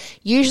 9s.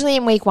 Usually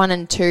in week 1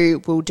 and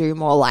 2, we'll do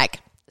more like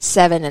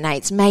 7 and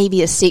 8s,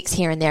 maybe a 6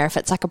 here and there if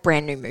it's like a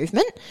brand new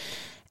movement.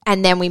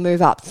 And then we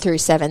move up through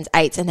 7s,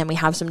 8s, and then we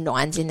have some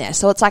 9s in there.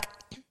 So it's like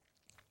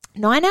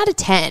 9 out of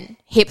 10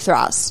 hip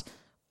thrusts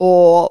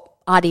or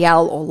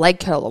RDL or leg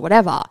curl or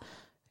whatever.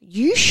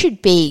 You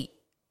should be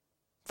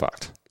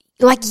Fucked.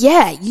 like,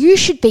 yeah, you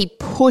should be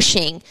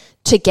pushing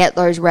to get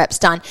those reps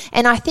done.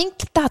 And I think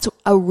that's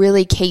a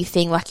really key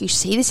thing. Like, you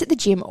see this at the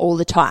gym all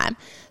the time.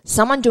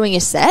 Someone doing a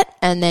set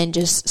and then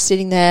just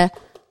sitting there,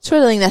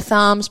 twiddling their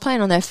thumbs,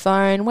 playing on their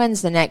phone.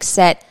 When's the next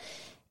set?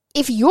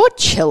 If you're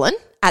chilling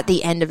at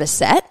the end of a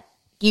set,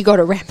 you got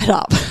to ramp it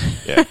up.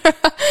 Yeah.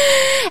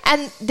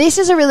 And this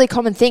is a really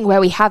common thing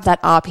where we have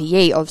that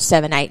RPE of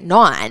 7, 8,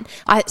 9.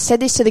 I said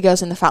this to the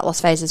girls in the fat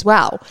loss phase as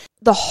well.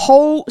 The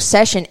whole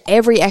session,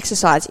 every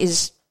exercise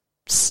is,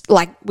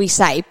 like we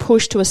say,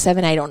 push to a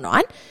 7, 8, or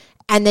 9.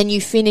 And then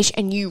you finish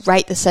and you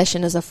rate the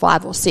session as a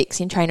 5 or 6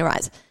 in Trainer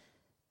Rise.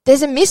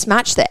 There's a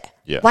mismatch there.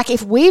 Yeah. Like,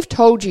 if we've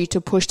told you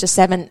to push to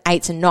 7,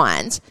 8s, and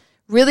 9s,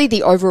 really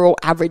the overall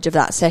average of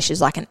that session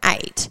is like an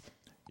 8.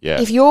 Yeah.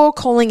 If you're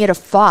calling it a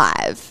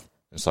 5,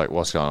 It's like,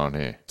 what's going on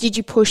here? did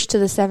you push to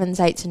the 7s,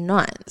 8s, and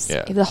 9s?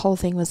 Yeah. If the whole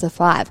thing was a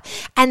 5.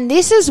 And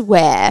this is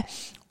where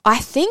I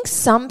think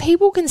some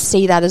people can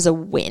see that as a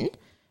win.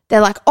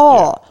 They're like,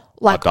 oh,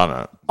 like, I've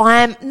done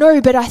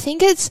it. but I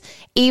think it's,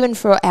 even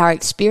for our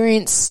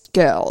experienced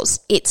girls,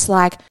 it's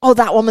like, oh,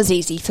 that one was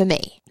easy for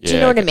me. Do you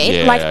know what I mean?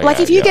 Yeah, like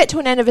if you yeah. get to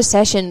an end of a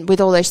session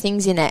with all those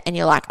things in it and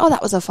you're like, oh,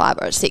 that was a 5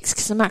 or a 6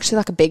 because I'm actually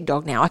like a big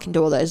dog now. I can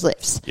do all those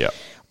lifts. Yeah.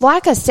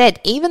 Like I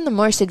said, even the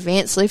most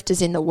advanced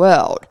lifters in the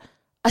world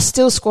are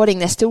still squatting,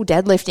 they're still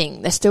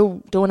deadlifting, they're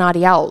still doing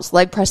RDLs,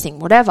 leg pressing,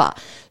 whatever.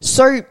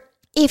 So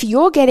if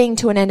you're getting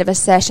to an end of a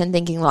session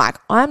thinking like,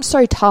 I'm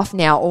so tough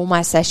now, all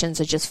my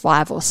sessions are just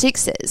 5 or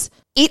 6s,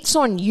 it's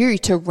on you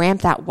to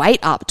ramp that weight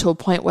up to a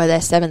point where they're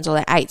 7s or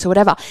they're 8s or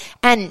whatever.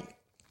 And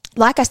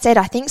like I said,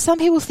 I think some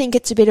people think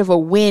it's a bit of a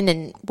win,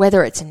 and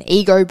whether it's an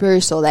ego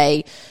boost or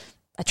they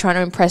are trying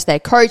to impress their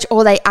coach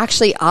or they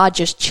actually are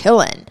just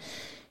chilling,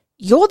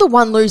 you're the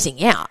one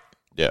losing out.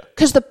 Yeah.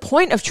 Because the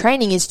point of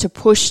training is to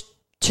push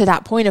to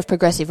that point of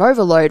progressive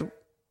overload,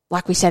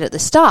 like we said at the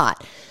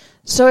start.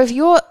 So if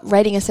you're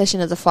rating a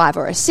session as a 5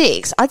 or a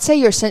 6, I'd say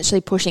you're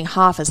essentially pushing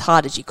half as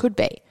hard as you could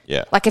be.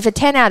 Yeah. Like if a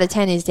 10 out of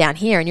 10 is down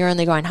here and you're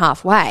only going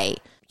halfway,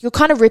 you're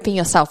kind of ripping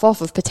yourself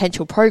off of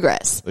potential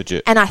progress.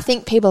 Legit. And I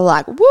think people are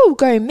like, woo,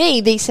 go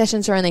me, these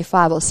sessions are only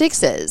 5 or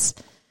 6s.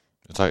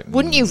 It's like,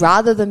 Wouldn't you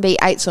rather than be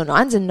 8s or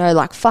 9s and know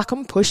like, fuck,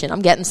 I'm pushing,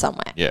 I'm getting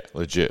somewhere? Yeah,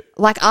 legit.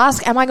 Like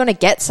ask, am I going to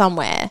get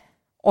somewhere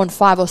on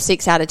 5 or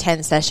 6 out of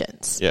 10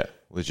 sessions? Yeah,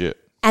 legit.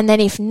 And then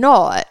if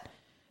not,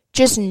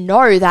 just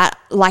know that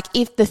like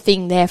if the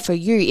thing there for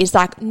you is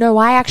like, no,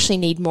 I actually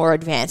need more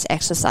advanced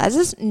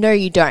exercises. No,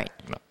 you don't.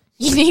 No.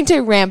 You need to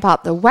ramp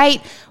up the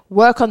weight,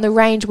 work on the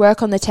range,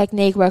 work on the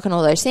technique, work on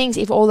all those things.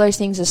 If all those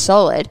things are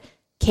solid,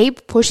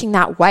 keep pushing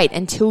that weight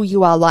until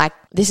you are like,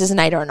 this is an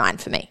 8 or a 9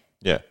 for me.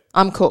 Yeah.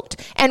 I'm cooked.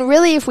 And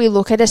really, if we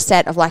look at a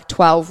set of like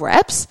 12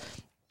 reps,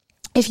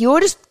 if you're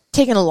just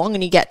ticking along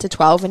and you get to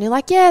 12 and you're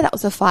like, yeah, that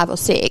was a 5 or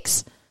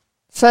 6.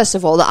 First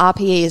of all, the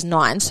RPE is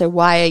 9, so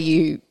why are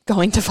you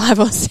going to 5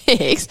 or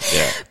 6?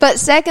 Yeah. But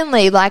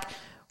secondly, like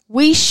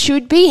we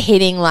should be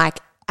hitting like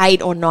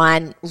 8 or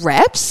 9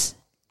 reps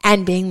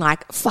and being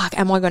like, fuck,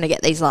 am I going to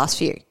get these last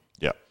few?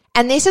 Yeah.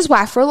 And this is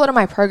why for a lot of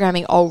my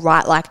programming, I'll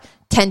write like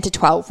 10 to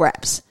 12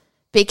 reps,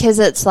 because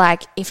it's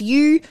like if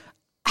you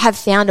have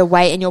found a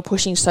weight and you're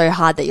pushing so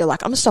hard that you're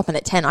like, I'm stopping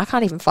at 10, I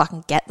can't even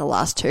fucking get the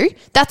last 2,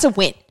 that's a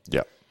win.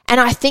 Yeah. And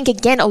I think,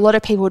 again, a lot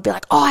of people would be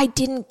like, oh, I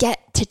didn't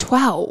get to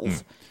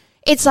 12.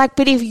 It's like,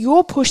 but if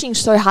you're pushing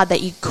so hard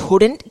that you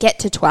couldn't get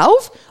to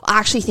 12, I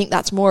actually think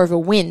that's more of a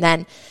win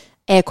than,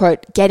 air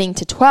quote, getting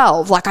to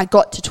 12. Like, I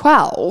got to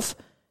 12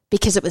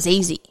 because it was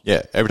easy.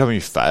 Yeah. Every time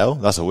you fail,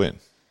 that's a win.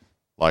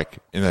 Like,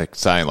 in the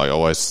saying, like,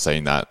 always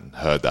seen that and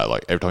heard that,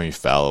 like, every time you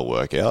fail a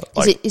workout.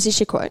 Like, Is this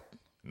your quote?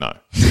 No.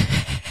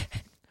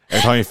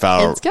 Every time you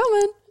fail It's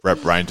coming.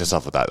 rep range and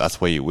stuff like that, that's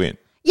where you win.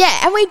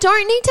 Yeah, and we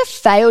don't need to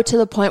fail to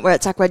the point where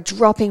it's like we're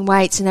dropping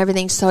weights and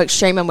everything's so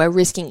extreme and we're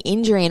risking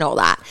injury and all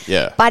that.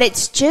 Yeah. But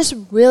it's just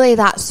really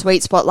that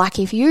sweet spot. Like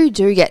if you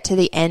do get to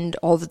the end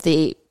of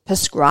the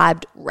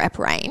prescribed rep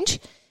range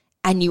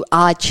and you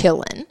are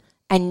chilling,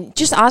 and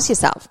just ask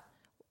yourself,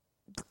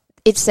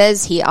 it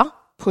says here,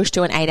 push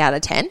to an 8 out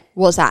of 10.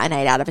 Was that an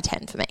 8 out of a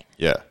 10 for me?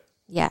 Yeah.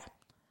 Yeah.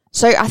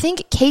 So I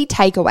think key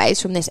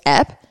takeaways from this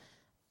ep,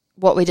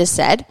 what we just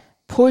said,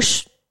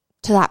 push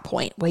to that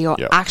point where you're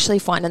actually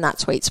finding that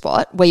sweet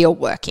spot where you're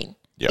working.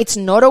 Yep. It's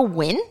not a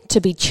win to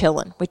be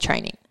chilling with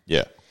training.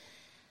 Yeah.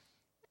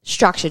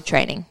 Structured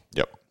training.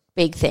 Yep.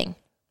 Big thing.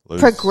 Lose.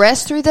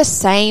 Progress through the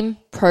same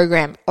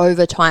program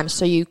over time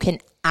so you can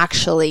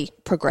actually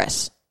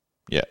progress.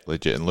 Yeah,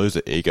 legit. And lose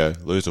the ego,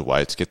 lose the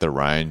weights, get the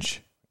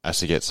range.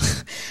 Actually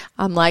gets...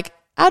 I'm like,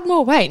 add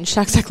more weight. And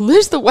Shaq's like,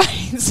 lose the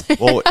weights.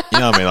 Well, you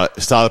know what I mean? Like,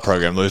 start the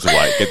program, lose the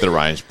weight, get the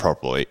range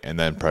properly, and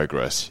then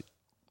progress.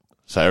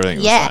 So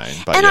everything's the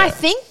same. But and I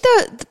think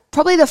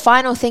probably the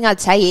final thing I'd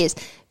say is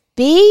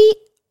be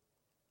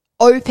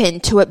open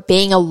to it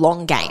being a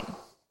long game.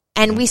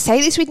 And we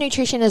say this with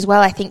nutrition as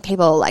well. I think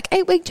people are like,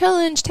 8-week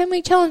challenge,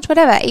 10-week challenge,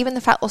 whatever. Even the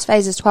fat loss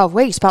phase is 12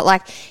 weeks. But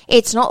like,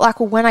 it's not like,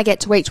 well, when I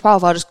get to week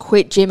 12, I'll just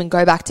quit gym and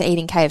go back to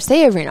eating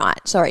KFC every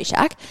night. Sorry,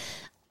 Shaq.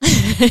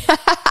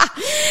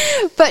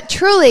 But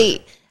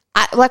truly,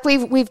 like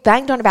we've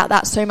banged on about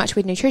that so much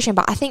with nutrition,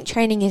 but I think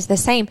training is the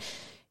same.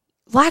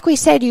 Like we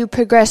said, you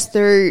progress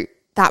through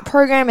that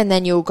program and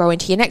then you'll go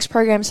into your next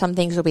program. Some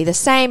things will be the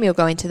same. You'll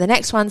go into the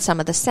next one. Some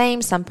are the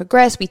same. Some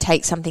progress. We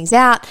take some things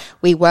out.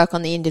 We work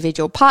on the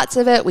individual parts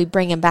of it. We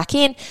bring them back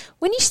in.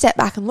 When you step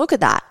back and look at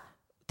that,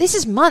 this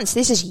is months.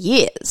 This is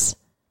years.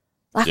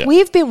 Like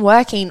we've been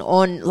working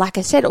on, like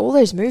I said, all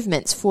those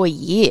movements for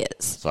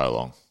years. So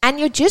long. And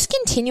you're just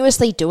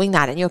continuously doing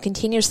that and you're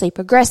continuously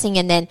progressing,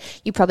 and then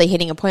you're probably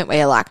hitting a point where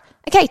you're like,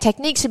 okay,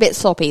 technique's a bit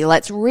sloppy.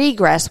 Let's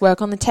regress,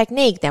 work on the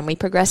technique. Then we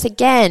progress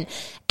again.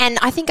 And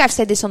I think I've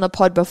said this on the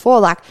pod before,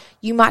 like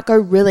you might go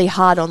really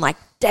hard on like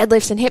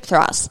deadlifts and hip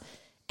thrusts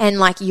and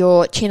like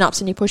your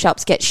chin-ups and your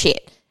push-ups get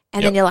shit.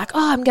 And then you're like,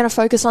 oh, I'm going to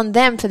focus on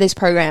them for this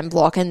program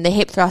block, and the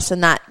hip thrusts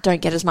and that don't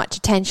get as much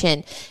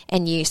attention,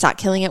 and you start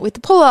killing it with the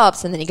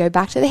pull-ups, and then you go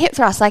back to the hip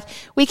thrust. Like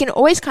we can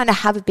always kind of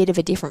have a bit of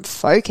a different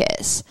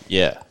focus.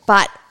 Yeah.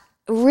 But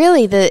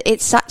really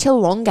it's such a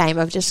long game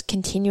of just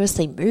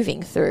continuously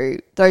moving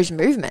through those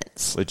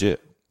movements.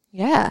 Legit.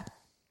 Yeah.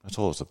 That's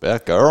all it's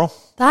about, girl.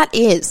 That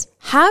is.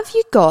 Have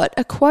you got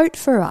a quote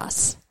for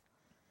us?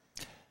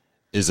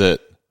 Is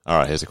it... All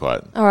right, here's a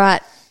quote. All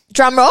right.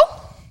 Drum roll.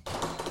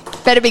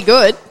 Better be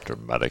good.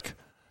 Dramatic.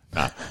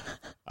 Nah.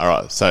 All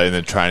right, so in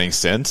the training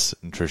sense,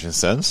 nutrition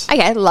sense.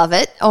 Okay, love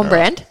it. On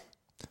brand.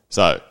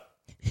 So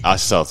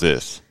ask yourself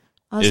this.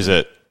 Is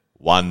it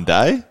one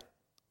day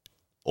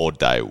or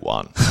day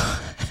one?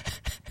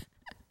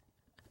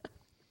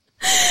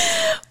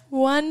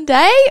 One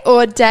day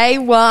or day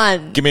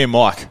one? Give me a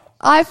mic.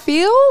 I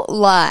feel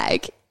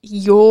like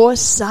you're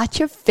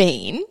such a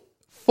fiend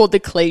for the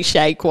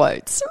cliche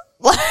quotes.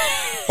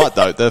 What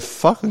though? They're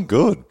fucking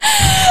good.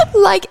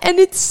 Like, and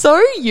it's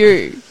so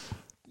you.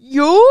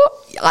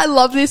 I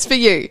love this for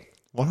you.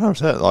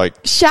 100%.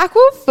 Like, Shaq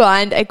will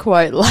find a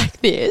quote like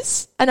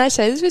this, and I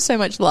say this with so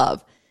much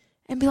love,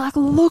 and be like,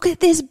 look at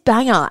this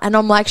banger. And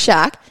I'm like,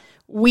 Shaq,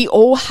 we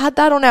all had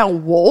that on our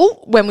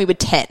wall when we were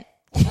 10.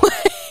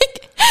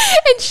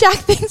 And Shaq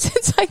thinks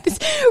it's like this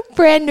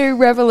brand new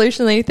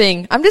revolutionary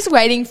thing. I'm just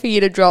waiting for you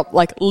to drop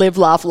like live,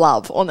 laugh,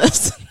 love on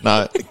us.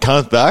 no, it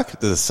comes back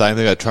to the same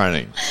thing about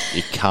training.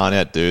 You can't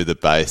outdo the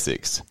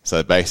basics. So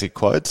the basic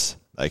quotes,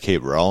 they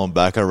keep rolling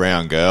back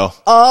around, girl.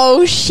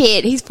 Oh,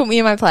 shit. He's put me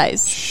in my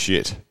place.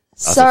 Shit.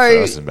 That's So- the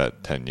first in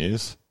about 10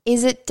 years.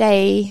 Is it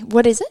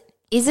what is it?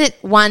 Is it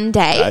one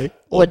day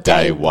or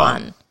day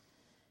one?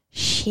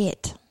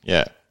 Shit.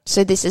 Yeah.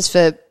 So this is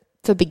for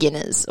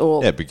beginners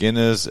or Yeah,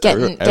 beginners,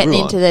 getting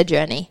everyone. into their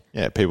journey.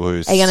 Yeah, people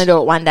who's... Are you going to do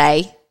it one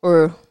day,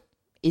 or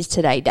is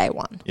today day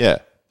one? Yeah.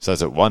 So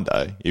is it one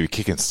day? You're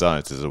kicking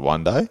stones. Is it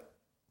one day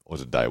or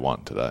is it day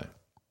one today?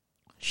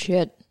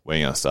 Shit. Where are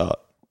you going to start?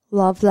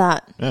 Love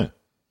that. Yeah.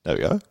 There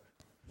we go.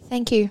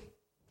 Thank you.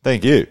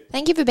 Thank you.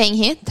 Thank you for being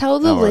here. Tell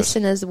the No worries.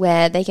 listeners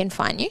where they can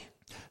find you.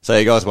 So,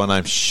 you guys, my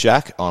name's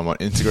Shaq. I'm on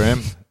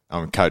Instagram.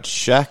 I'm Coach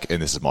Shaq,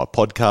 and this is my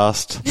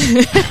podcast.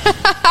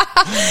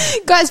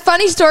 Guys,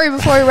 funny story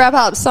before we wrap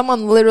up.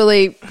 Someone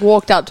literally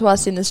walked up to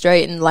us in the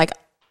street and like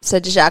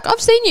said to Shaq,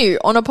 I've seen you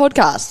on a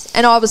podcast.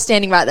 And I was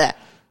standing right there.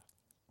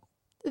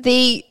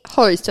 The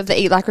host of the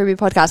Eat Like Ruby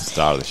podcast.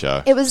 Start of the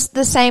show. It was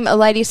the same a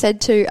lady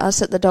said to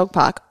us at the dog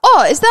park.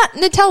 Oh, is that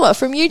Nutella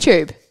from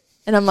YouTube?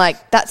 And I'm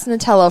like, that's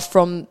Nutella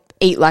from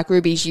Eat Like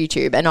Ruby's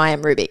YouTube, and I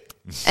am Ruby.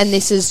 And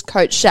this is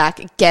Coach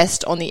Shaq,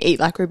 guest on the Eat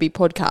Like Ruby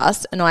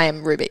podcast, and I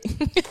am Ruby.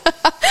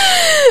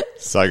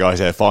 So,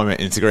 guys, follow me on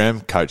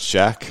Instagram, Coach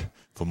Shaq,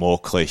 for more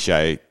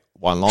cliche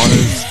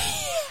one-liners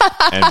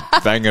and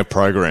banger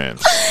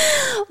programs.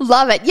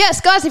 Love it.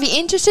 Yes, guys, if you're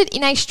interested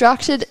in a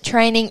structured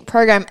training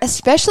program,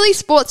 especially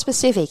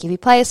sport-specific, if you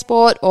play a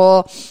sport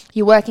or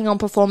you're working on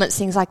performance,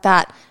 things like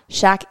that,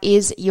 Shaq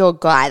is your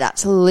guy.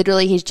 That's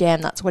literally his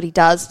jam. That's what he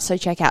does. So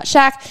check out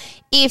Shaq.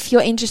 If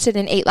you're interested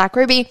in Eat Like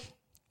Ruby,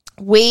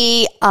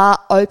 we are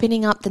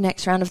opening up the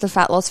next round of the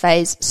fat loss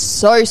phase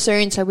so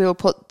soon. So we will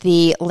put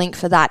the link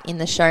for that in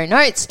the show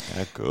notes.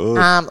 Yeah,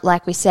 good.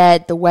 Like we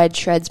said, the wedge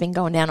shred's been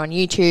going down on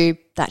YouTube.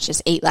 That's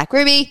just Eat Like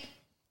Ruby.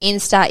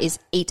 Insta is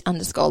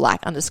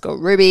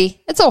eat_like_Ruby.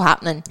 It's all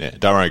happening. Yeah,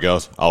 don't worry,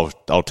 girls.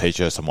 I'll teach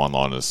you some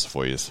one-liners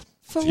for you.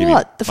 For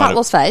what? The fat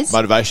loss phase?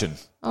 Motivation.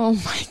 Oh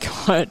my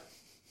God.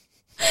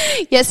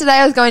 Yesterday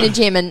I was going to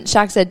gym and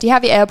Shaq said, do you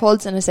have your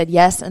AirPods? And I said,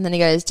 yes. And then he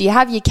goes, do you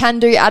have your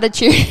can-do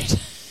attitude?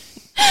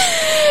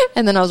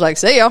 And then I was like,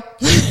 see ya.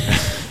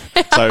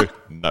 So,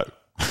 no.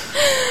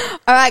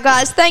 All right,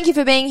 guys. Thank you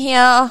for being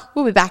here.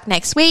 We'll be back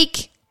next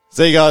week.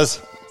 See you guys.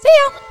 See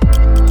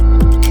ya.